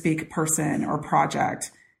 so to speak, person or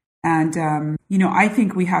project. And, I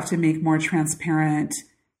think we have to make more transparent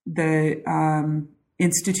the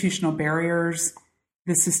institutional barriers,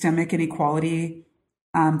 the systemic inequality,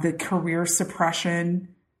 the career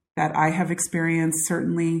suppression that I have experienced,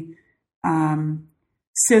 certainly,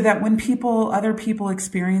 so that when other people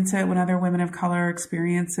experience it, when other women of color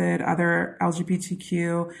experience it, other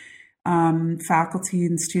LGBTQ faculty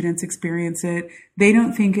and students experience it, they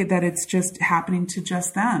don't think that it's just happening to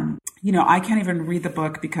just them. I can't even read the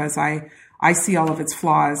book because I see all of its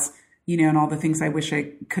flaws, and all the things I wish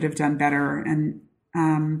I could have done better. And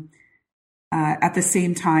at the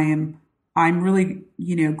same time, I'm really,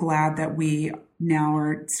 glad that we now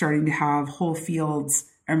are starting to have whole fields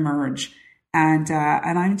emerge. And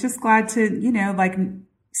I'm just glad to,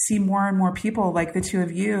 see more and more people like the two of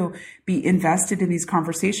you be invested in these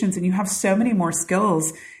conversations. And you have so many more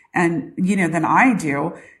skills and, than I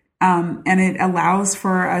do. And it allows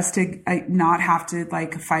for us to not have to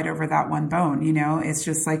fight over that one bone. It's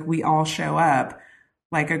just like we all show up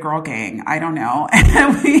like a girl gang. I don't know.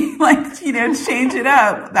 And we change it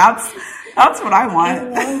up. That's what I want.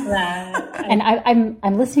 I love that. And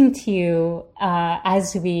I'm listening to you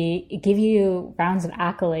as we give you rounds of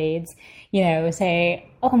accolades, say,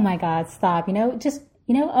 oh my God, stop, just,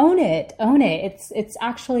 own it. It's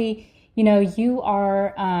actually, you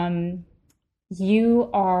are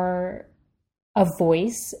a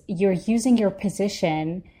voice. You're using your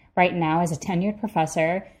position right now as a tenured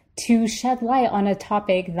professor to shed light on a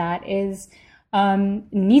topic that is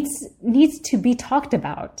needs to be talked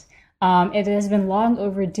about. It has been long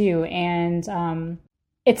overdue, and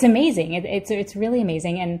it's amazing. It's really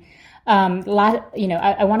amazing. And I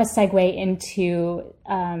want to segue into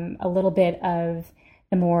a little bit of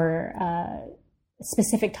the more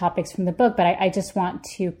specific topics from the book, but I just want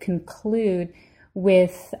to conclude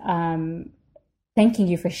with thanking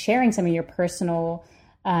you for sharing some of your personal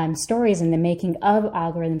stories in the making of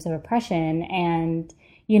Algorithms of Oppression, and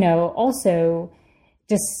also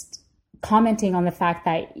just commenting on the fact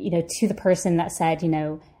that to the person that said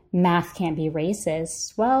math can't be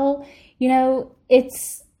racist. Well,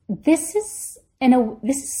 this is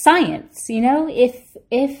science.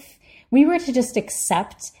 If we were to just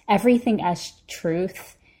accept everything as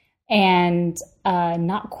truth and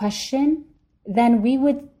not question, then we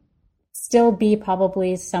would still be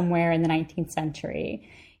probably somewhere in the 19th century.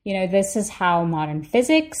 This is how modern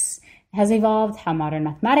physics has evolved, how modern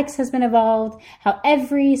mathematics has been evolved, how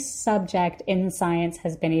every subject in science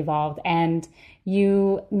has been evolved, and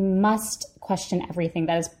you must question everything.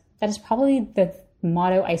 That is probably the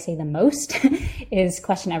motto I say the most is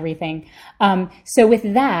question everything. So with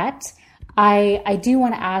that, I do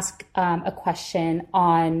want to ask a question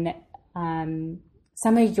on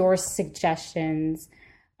some of your suggestions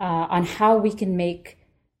on how we can make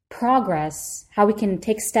progress, how we can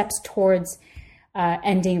take steps towards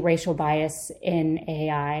ending racial bias in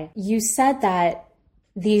AI. You said that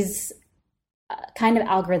these kind of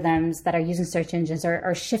algorithms that are used in search engines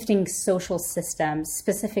are shifting social systems,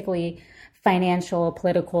 specifically financial,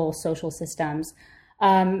 political, social systems.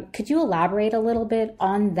 Could you elaborate a little bit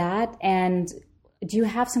on that? And do you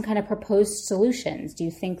have some kind of proposed solutions? Do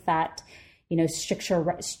you think that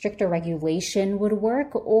stricter regulation would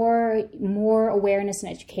work, or more awareness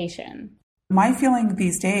and education? My feeling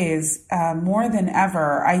these days, more than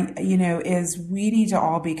ever, is we need to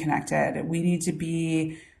all be connected. We need to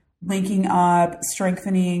be linking up,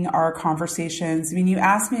 strengthening our conversations. I mean, you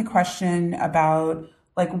asked me a question about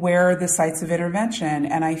where are the sites of intervention,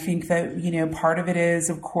 and I think that part of it is,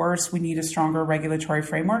 of course, we need a stronger regulatory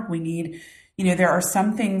framework. We need, there are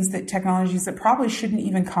some things that technologies that probably shouldn't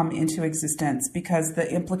even come into existence because the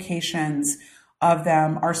implications of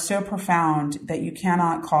them are so profound that you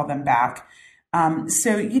cannot call them back.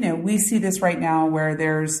 So, we see this right now where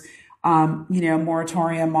there's,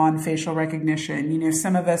 moratorium on facial recognition.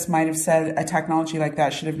 Some of us might have said a technology like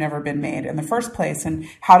that should have never been made in the first place. And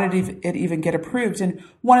how did it even get approved? And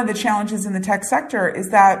one of the challenges in the tech sector is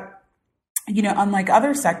that, unlike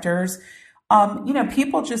other sectors,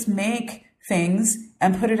 people just make things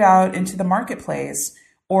and put it out into the marketplace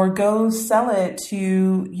or go sell it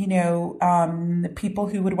to, people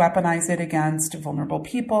who would weaponize it against vulnerable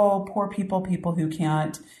people, poor people, people who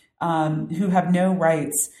can't, who have no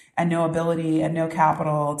rights and no ability and no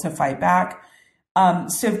capital to fight back.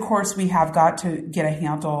 So of course we have got to get a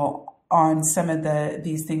handle on some of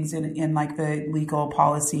these things in like the legal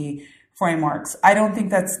policy frameworks. I don't think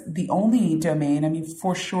that's the only domain. I mean,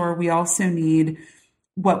 for sure, we also need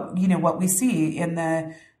what we see in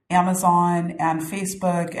the Amazon and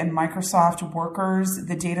Facebook and Microsoft workers,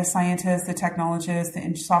 the data scientists, the technologists,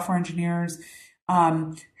 the software engineers,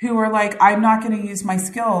 who are like, I'm not going to use my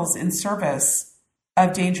skills in service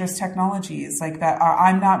of dangerous technologies like that.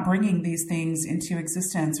 I'm not bringing these things into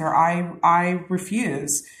existence, or I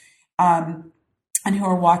refuse. And who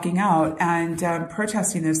are walking out and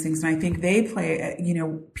protesting those things. And I think they play,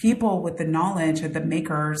 people with the knowledge of the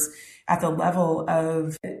makers at the level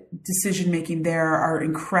of decision-making there are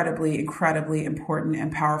incredibly, incredibly important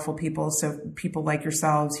and powerful people. So people like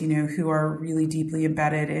yourselves, who are really deeply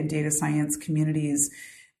embedded in data science communities,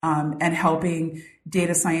 and helping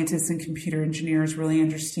data scientists and computer engineers really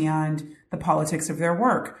understand the politics of their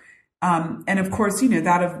work. And of course,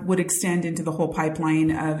 that would extend into the whole pipeline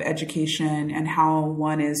of education and how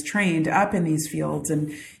one is trained up in these fields.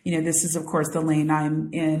 And, this is, of course, the lane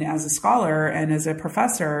I'm in as a scholar and as a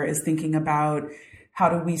professor, is thinking about how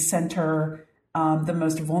do we center the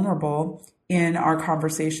most vulnerable in our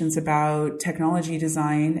conversations about technology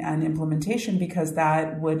design and implementation, because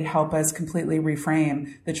that would help us completely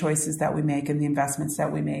reframe the choices that we make and the investments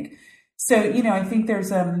that we make. So, I think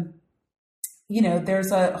there's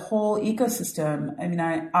there's a whole ecosystem. I mean,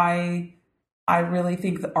 I really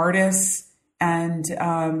think the artists and,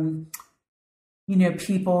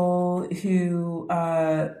 people who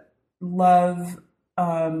love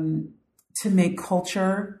to make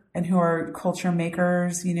culture and who are culture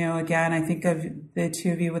makers, again, I think of the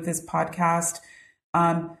two of you with this podcast,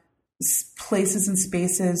 places and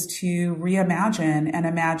spaces to reimagine and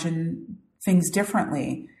imagine things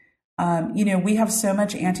differently. We have so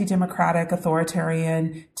much anti-democratic,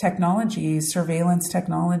 authoritarian technology, surveillance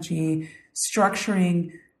technology,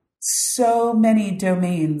 structuring so many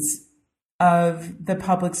domains of the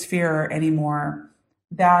public sphere anymore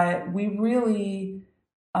that we really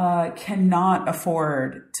cannot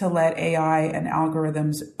afford to let AI and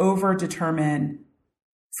algorithms over-determine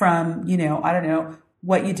from,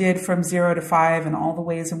 what you did from 0 to 5 and all the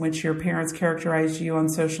ways in which your parents characterized you on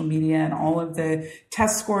social media and all of the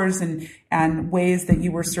test scores and ways that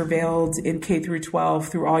you were surveilled in K through 12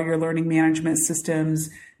 through all your learning management systems,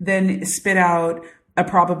 then spit out a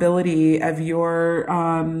probability of your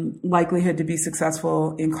likelihood to be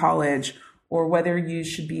successful in college, or whether you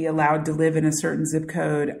should be allowed to live in a certain zip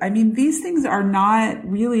code. I mean, these things are not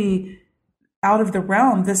really out of the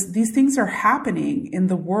realm. These things are happening in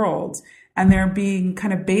the world. And they're being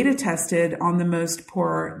kind of beta tested on the most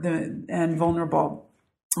poor and vulnerable,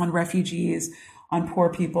 on refugees, on poor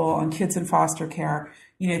people, on kids in foster care.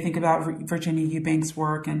 Think about Virginia Eubanks'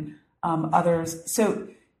 work and others. So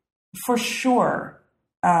for sure,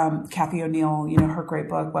 Cathy O'Neil, her great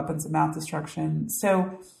book, Weapons of Mass Destruction.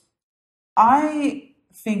 So I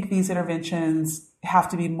think these interventions have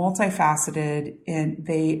to be multifaceted, and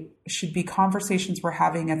they should be conversations we're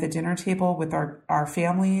having at the dinner table with our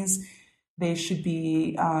families. They should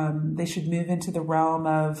be. They should move into the realm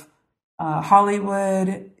of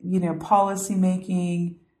Hollywood, policy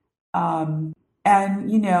making, and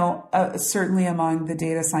certainly among the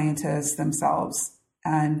data scientists themselves.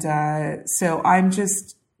 And so I'm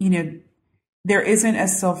just, there isn't a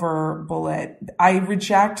silver bullet. I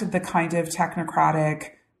reject the kind of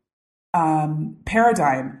technocratic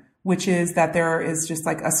paradigm, which is that there is just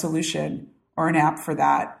like a solution or an app for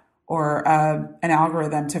that, or an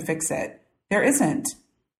algorithm to fix it. There isn't.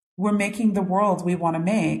 We're making the world we want to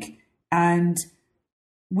make, and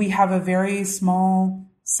we have a very small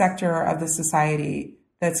sector of the society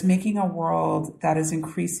that's making a world that is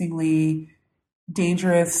increasingly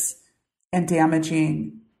dangerous and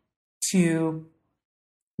damaging to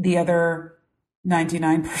the other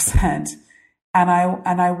 99%. And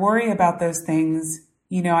I worry about those things.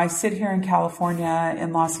 I sit here in California,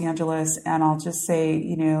 in Los Angeles, and I'll just say,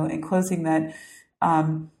 in closing, that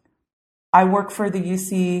I work for the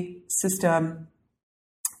UC system,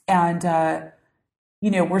 and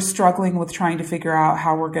we're struggling with trying to figure out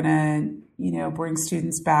how we're going to, bring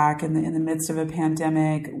students back in the midst of a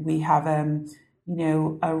pandemic. We have, we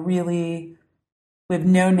have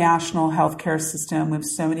no national healthcare system. We have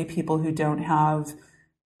so many people who just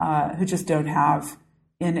don't have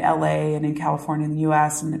in LA and in California in the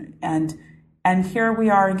US. And here we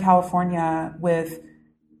are in California with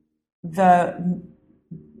the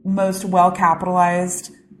most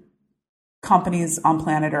well-capitalized companies on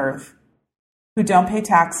planet Earth who don't pay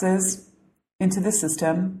taxes into the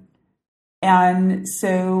system. And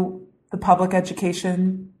so the public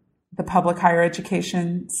education, the public higher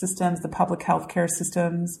education systems, the public healthcare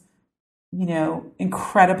systems,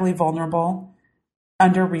 incredibly vulnerable,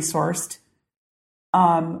 under-resourced,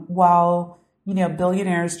 while,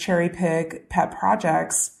 billionaires cherry pick pet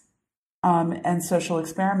projects and social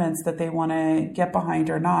experiments that they want to get behind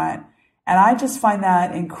or not. And I just find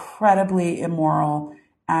that incredibly immoral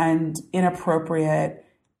and inappropriate.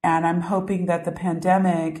 And I'm hoping that the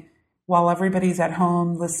pandemic, while everybody's at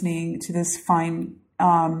home listening to this fine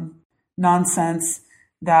nonsense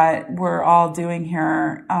that we're all doing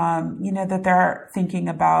here, that they're thinking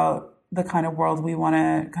about the kind of world we want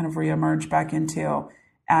to kind of reemerge back into.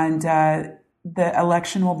 And the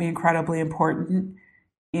election will be incredibly important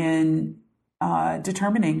in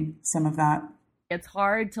determining some of that. It's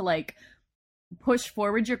hard to push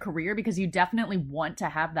forward your career because you definitely want to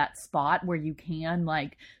have that spot where you can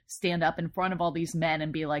stand up in front of all these men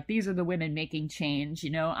and be like, these are the women making change,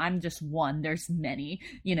 I'm just one, there's many,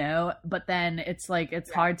 but then it's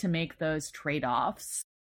it's hard to make those trade-offs.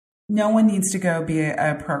 No one needs to go be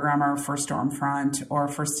a programmer for Stormfront or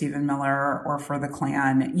for Stephen Miller or for the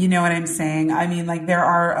Klan. You know what I'm saying? I mean, there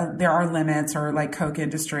are limits, or Koch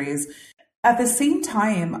Industries. At the same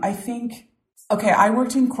time, I think, okay, I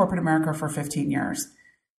worked in corporate America for 15 years.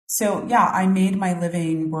 So yeah, I made my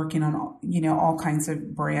living working on, all kinds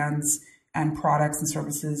of brands and products and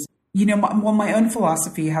services. My own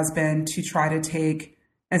philosophy has been to try to take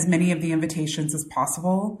as many of the invitations as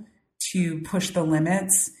possible to push the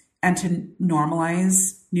limits and to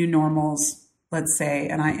normalize new normals, let's say.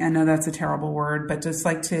 And I know that's a terrible word, but just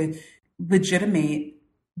to legitimate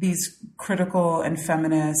these critical and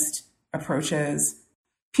feminist approaches.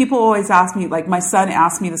 People always ask me, my son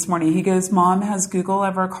asked me this morning, he goes, Mom, has Google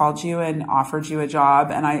ever called you and offered you a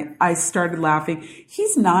job? And I started laughing.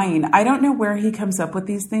 He's 9. I don't know where he comes up with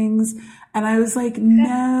these things. And I was like,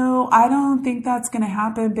 no, I don't think that's going to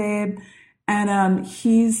happen, babe. And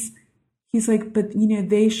he's like, but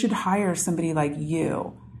they should hire somebody like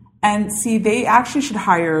you. And see, they actually should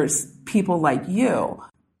hire people like you.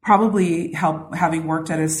 Probably having worked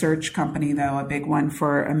at a search company, though, a big one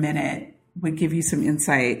for a minute, would give you some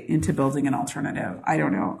insight into building an alternative. I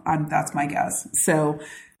don't know. That's my guess. So,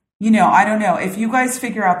 I don't know. If you guys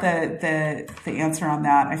figure out the answer on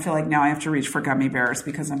that, I feel like now I have to reach for gummy bears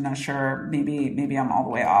because I'm not sure. Maybe I'm all the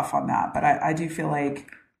way off on that. But I do feel like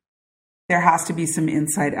there has to be some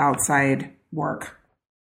inside-outside work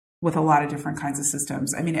with a lot of different kinds of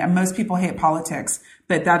systems. I mean, most people hate politics,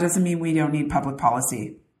 but that doesn't mean we don't need public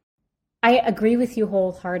policy. I agree with you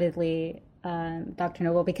wholeheartedly, Dr.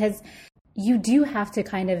 Noble, because you do have to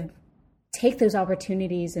kind of take those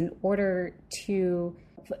opportunities in order to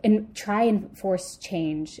try and force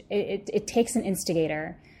change. It takes an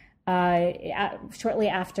instigator. Shortly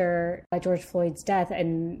after George Floyd's death,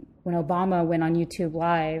 and when Obama went on YouTube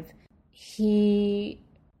Live, he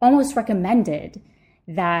almost recommended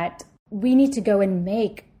that we need to go and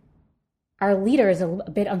make our leaders a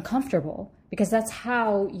bit uncomfortable, because that's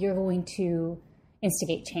how you're going to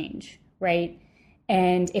instigate change, right?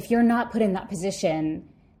 And if you're not put in that position,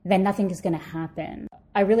 then nothing is going to happen.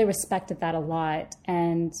 I really respected that a lot,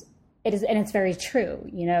 and it's very true,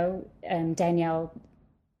 and Danielle,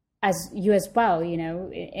 as you as well,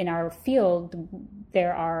 in our field,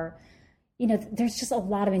 there are, there's just a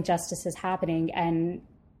lot of injustices happening, and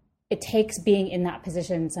it takes being in that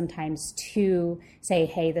position sometimes to say,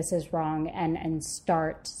 hey, this is wrong, and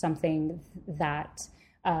start something that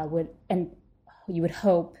you would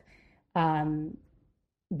hope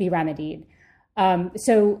be remedied.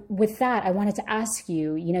 So with that, I wanted to ask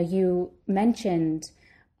you, you mentioned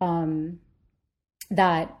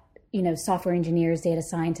that, software engineers, data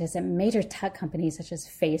scientists, and major tech companies such as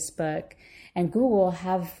Facebook and Google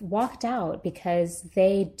have walked out because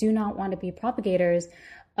they do not want to be propagators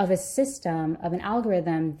of a system, of an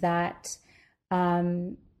algorithm that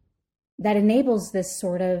enables this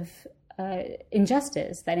sort of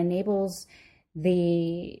injustice, that enables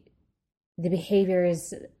the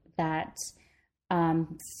behaviors that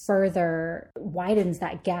further widens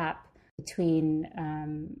that gap between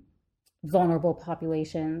vulnerable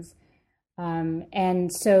populations.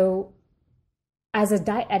 And so as a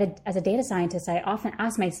data scientist, I often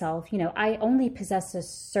ask myself, I only possess a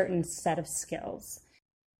certain set of skills.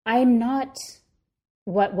 I'm not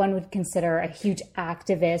what one would consider a huge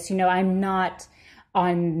activist. I'm not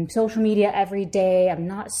on social media every day. I'm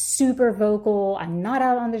not super vocal. I'm not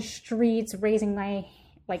out on the streets raising my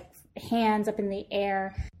hands up in the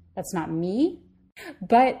air. That's not me.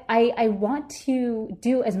 But I want to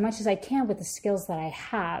do as much as I can with the skills that I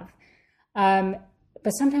have.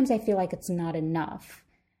 But sometimes I feel like it's not enough.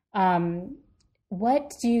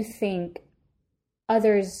 What do you think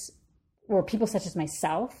others, or people such as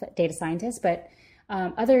myself, data scientists, but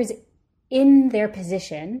others in their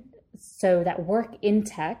position, so that work in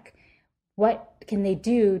tech, what can they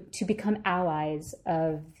do to become allies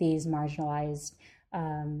of these marginalized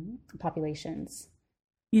populations?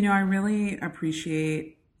 I really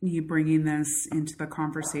appreciate you bringing this into the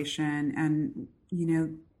conversation. And,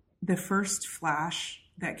 the first flash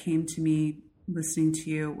that came to me listening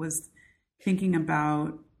to you was thinking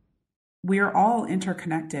about we're all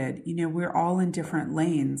interconnected. We're all in different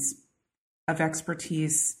lanes of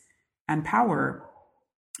expertise and power.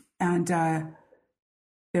 And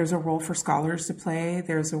there's a role for scholars to play.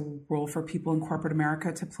 There's a role for people in corporate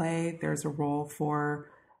America to play. There's a role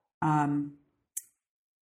for parents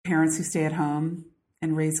who stay at home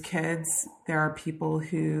and raise kids. There are people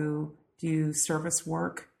who do service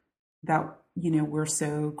work that, we're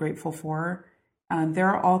so grateful for. There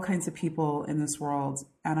are all kinds of people in this world.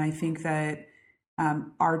 And I think that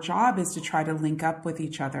our job is to try to link up with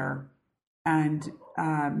each other and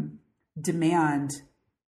demand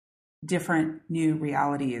different new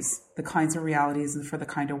realities, the kinds of realities for the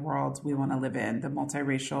kind of world we want to live in, the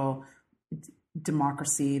multiracial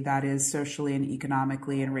democracy that is socially and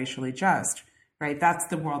economically and racially just, right? That's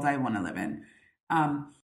the world I want to live in.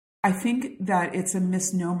 I think that it's a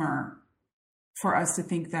misnomer for us to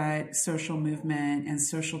think that social movement and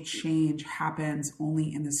social change happens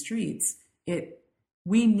only in the streets.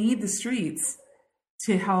 We need the streets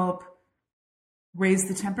to help raise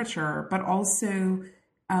the temperature, but also,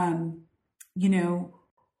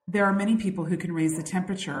 there are many people who can raise the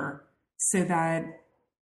temperature so that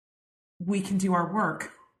we can do our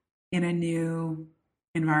work in a new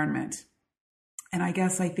environment. And I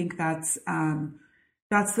guess I think that's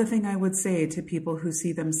the thing I would say to people who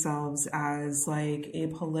see themselves as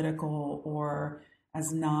apolitical or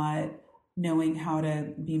as not knowing how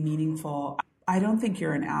to be meaningful. I don't think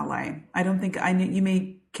you're an ally. You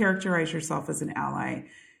may characterize yourself as an ally,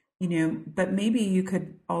 but maybe you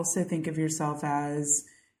could also think of yourself as,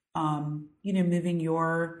 moving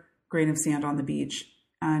your grain of sand on the beach.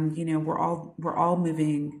 And, we're all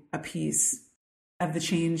moving a piece of the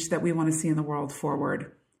change that we want to see in the world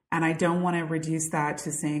forward. And I don't want to reduce that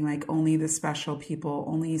to saying only the special people,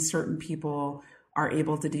 only certain people are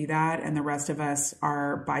able to do that. And the rest of us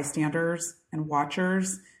are bystanders and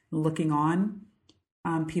watchers looking on.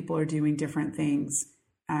 People are doing different things.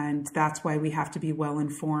 And that's why we have to be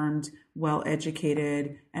well-informed,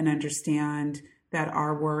 well-educated, and understand that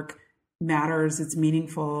our work matters, it's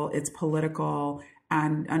meaningful, it's political,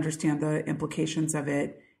 and understand the implications of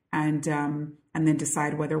it. And then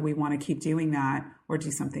decide whether we want to keep doing that or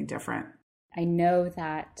do something different. I know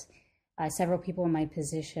that several people in my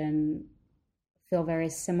position feel very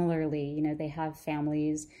similarly. They have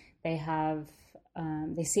families, they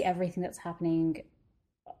see everything that's happening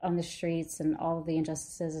on the streets and all of the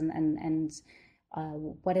injustices and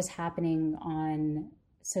what is happening on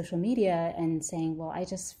social media, and saying, well, I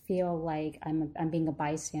just feel like I'm being a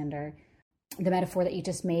bystander. The metaphor that you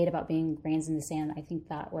just made about being grains in the sand, I think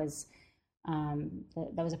that was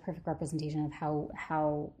a perfect representation of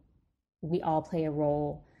how we all play a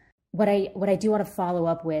role. What I do want to follow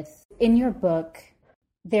up with, in your book,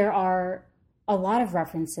 there are a lot of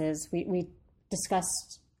references. We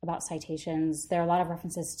discussed about citations. There are a lot of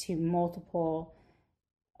references to multiple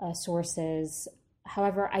sources.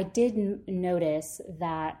 However, I did notice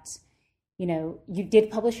that, you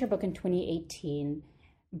did publish your book in 2018,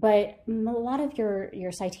 but a lot of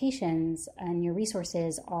your citations and your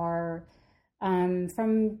resources are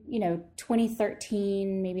from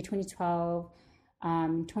 2013, maybe 2012,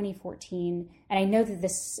 2014, and I know that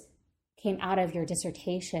this came out of your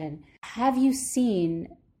dissertation. Have you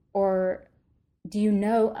seen, or do you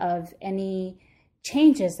know of any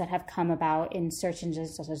changes that have come about in search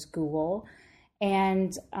engines such as Google?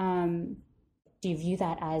 And do you view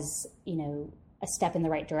that as, a step in the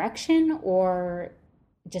right direction, or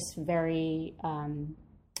just very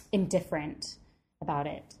indifferent about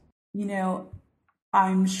it?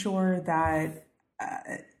 I'm sure that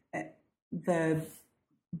the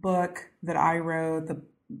book that I wrote,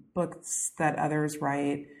 books that others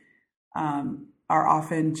write are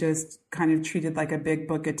often just kind of treated like a big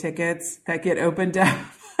book of tickets that get opened up.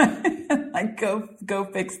 Like go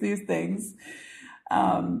fix these things.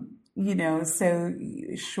 So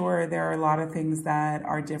sure, there are a lot of things that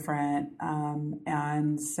are different,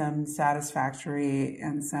 and some satisfactory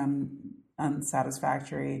and some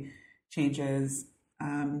unsatisfactory changes.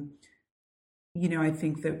 I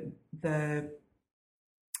think that the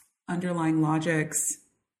underlying logics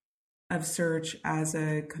of search as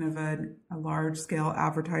a kind of a large scale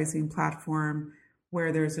advertising platform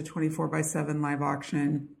where there's a 24/7 live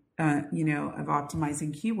auction, of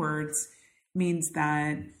optimizing keywords means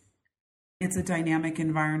that it's a dynamic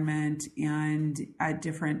environment, and at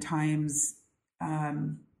different times,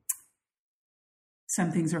 some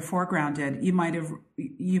things are foregrounded. You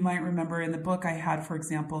might remember in the book I had, for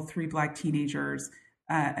example, 3 Black teenagers,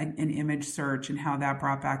 an image search, and how that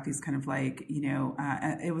brought back these kind of like,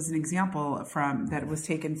 it was an example that was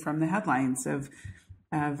taken from the headlines of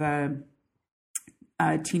a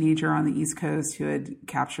teenager on the East Coast who had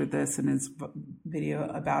captured this, and his video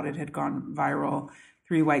about it had gone viral.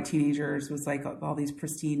 3 white teenagers was like all these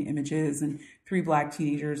pristine images, and 3 Black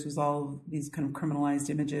teenagers was all these kind of criminalized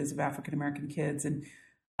images of African-American kids. And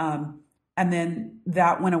then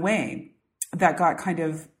that went away. That got kind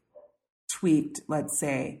of tweaked, let's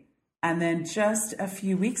say. And then just a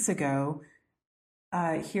few weeks ago,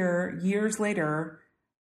 here, years later,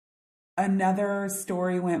 another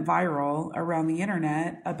story went viral around the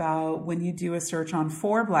internet about when you do a search on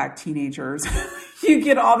 4 Black teenagers, you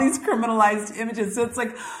get all these criminalized images. So it's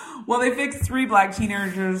like, well, they fixed 3 Black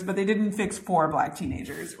teenagers, but they didn't fix 4 Black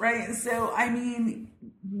teenagers, right? So, I mean,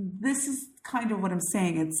 this is kind of what I'm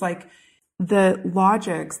saying. It's like the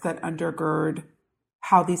logics that undergird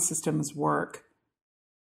how these systems work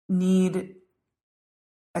need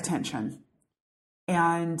attention.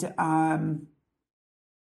 And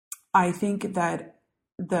I think that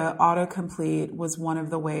the autocomplete was one of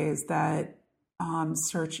the ways that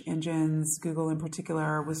search engines, Google in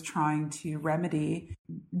particular, was trying to remedy.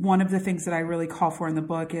 One of the things that I really call for in the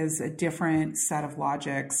book is a different set of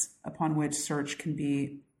logics upon which search can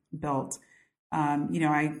be built.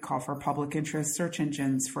 I call for public interest search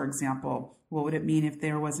engines, for example. What would it mean if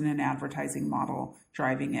there wasn't an advertising model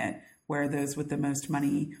driving it, where those with the most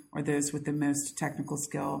money or those with the most technical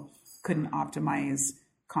skill couldn't optimize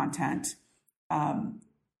content?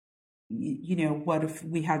 What if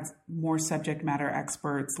we had more subject matter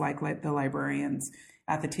experts like the librarians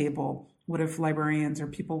at the table? What if librarians or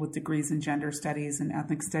people with degrees in gender studies and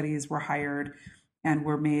ethnic studies were hired and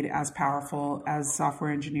were made as powerful as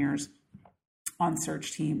software engineers on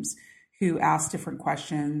search teams who asked different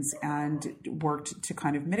questions and worked to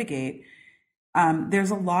kind of mitigate?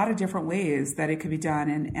 There's a lot of different ways that it could be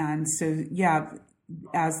done. And so, yeah,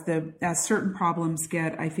 as certain problems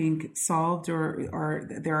get, I think, solved or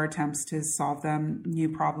there are attempts to solve them, new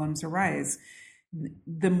problems arise.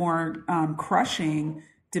 The more crushing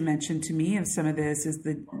dimension to me of some of this is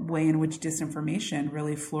the way in which disinformation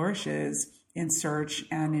really flourishes in search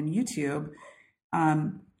and in YouTube.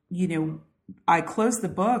 I closed the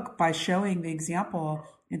book by showing the example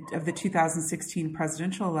of the 2016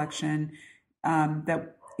 presidential election,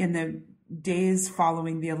 that in the days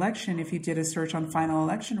following the election, if you did a search on final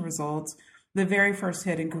election results, the very first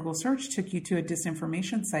hit in Google search took you to a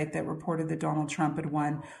disinformation site that reported that Donald Trump had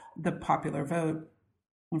won the popular vote.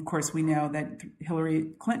 Of course, we know that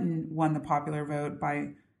Hillary Clinton won the popular vote by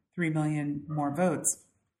 3 million more votes.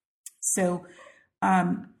 So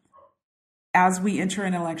as we enter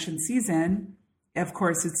an election season, of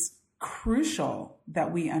course, it's crucial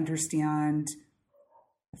that we understand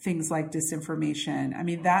things like disinformation. I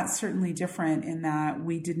mean, that's certainly different in that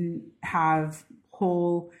we didn't have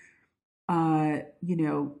whole,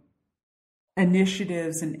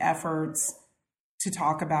 initiatives and efforts to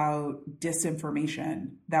talk about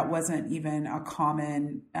disinformation. That wasn't even a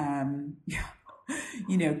common,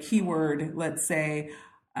 keyword, let's say,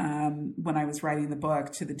 when I was writing the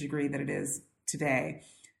book to the degree that it is today.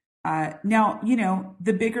 Now,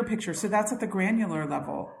 the bigger picture, so that's at the granular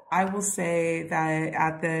level. I will say that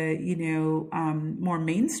at the, more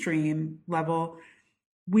mainstream level,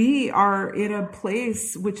 we are in a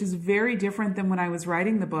place which is very different than when I was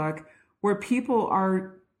writing the book, where people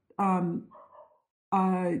are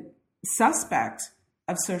suspect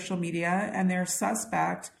of social media and they're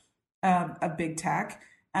suspect of big tech,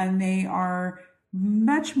 and they are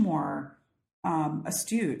much more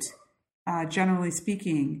astute, generally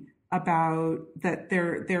speaking, about that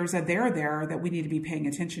there's a there that we need to be paying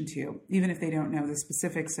attention to, even if they don't know the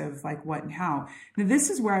specifics of like what and how. Now, this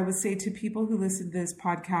is where I would say to people who listen to this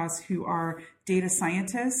podcast who are data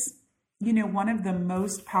scientists, one of the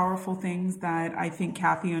most powerful things that I think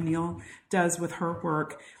Cathy O'Neil does with her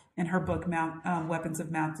work and her book, Weapons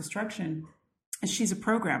of Math Destruction, is she's a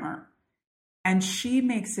programmer. And she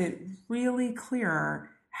makes it really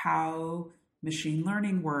clear how machine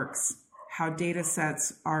learning works, how data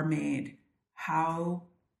sets are made, how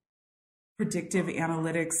predictive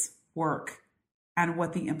analytics work, and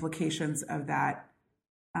what the implications of that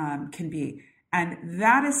can be. And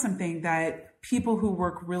that is something that people who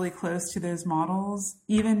work really close to those models,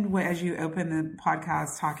 even as you open the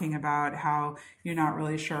podcast talking about how you're not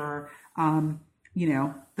really sure,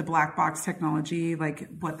 the black box technology, like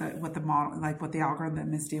what the model, like what the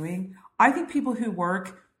algorithm is doing. I think people who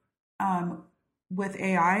work with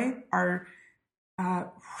AI are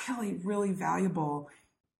really, really valuable,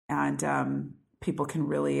 and people can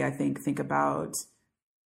really, I think about,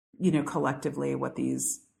 collectively what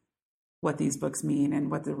these books mean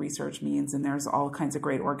and what the research means. And there's all kinds of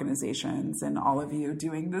great organizations and all of you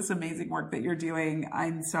doing this amazing work that you're doing.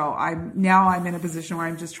 I'm in a position where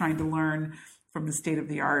I'm just trying to learn from the state of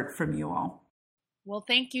the art from you all. Well,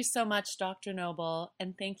 thank you so much, Dr. Noble,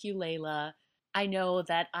 and thank you, Layla. I know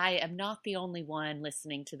that I am not the only one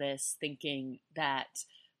listening to this thinking that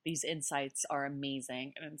these insights are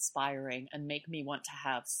amazing and inspiring and make me want to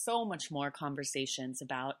have so much more conversations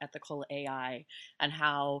about ethical AI and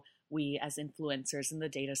how we as influencers in the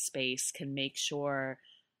data space can make sure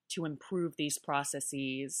to improve these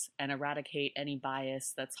processes and eradicate any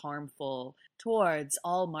bias that's harmful towards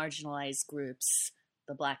all marginalized groups,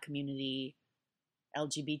 the Black community,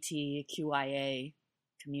 LGBTQIA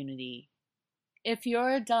community. If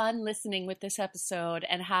you're done listening with this episode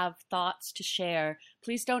and have thoughts to share,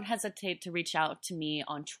 please don't hesitate to reach out to me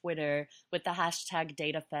on Twitter with the hashtag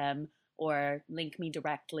DataFem or link me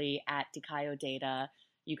directly at DikayoData.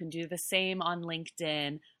 You can do the same on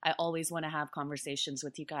LinkedIn. I always want to have conversations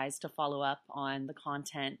with you guys to follow up on the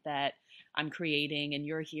content that I'm creating and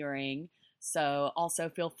you're hearing. So also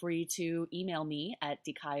feel free to email me at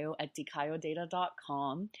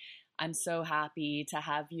dikayo@dikayodata.com. I'm so happy to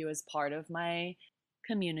have you as part of my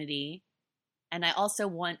community. And I also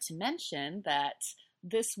want to mention that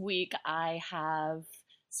this week I have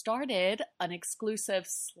started an exclusive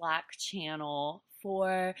Slack channel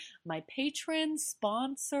for my patrons,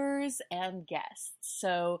 sponsors, and guests.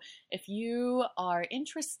 So if you are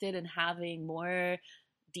interested in having more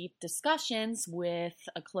deep discussions with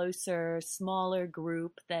a closer, smaller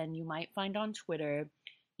group than you might find on Twitter,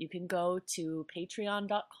 you can go to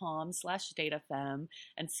patreon.com/datafem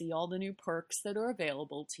and see all the new perks that are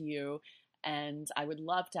available to you. And I would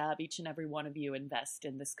love to have each and every one of you invest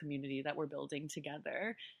in this community that we're building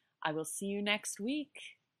together. I will see you next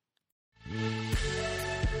week.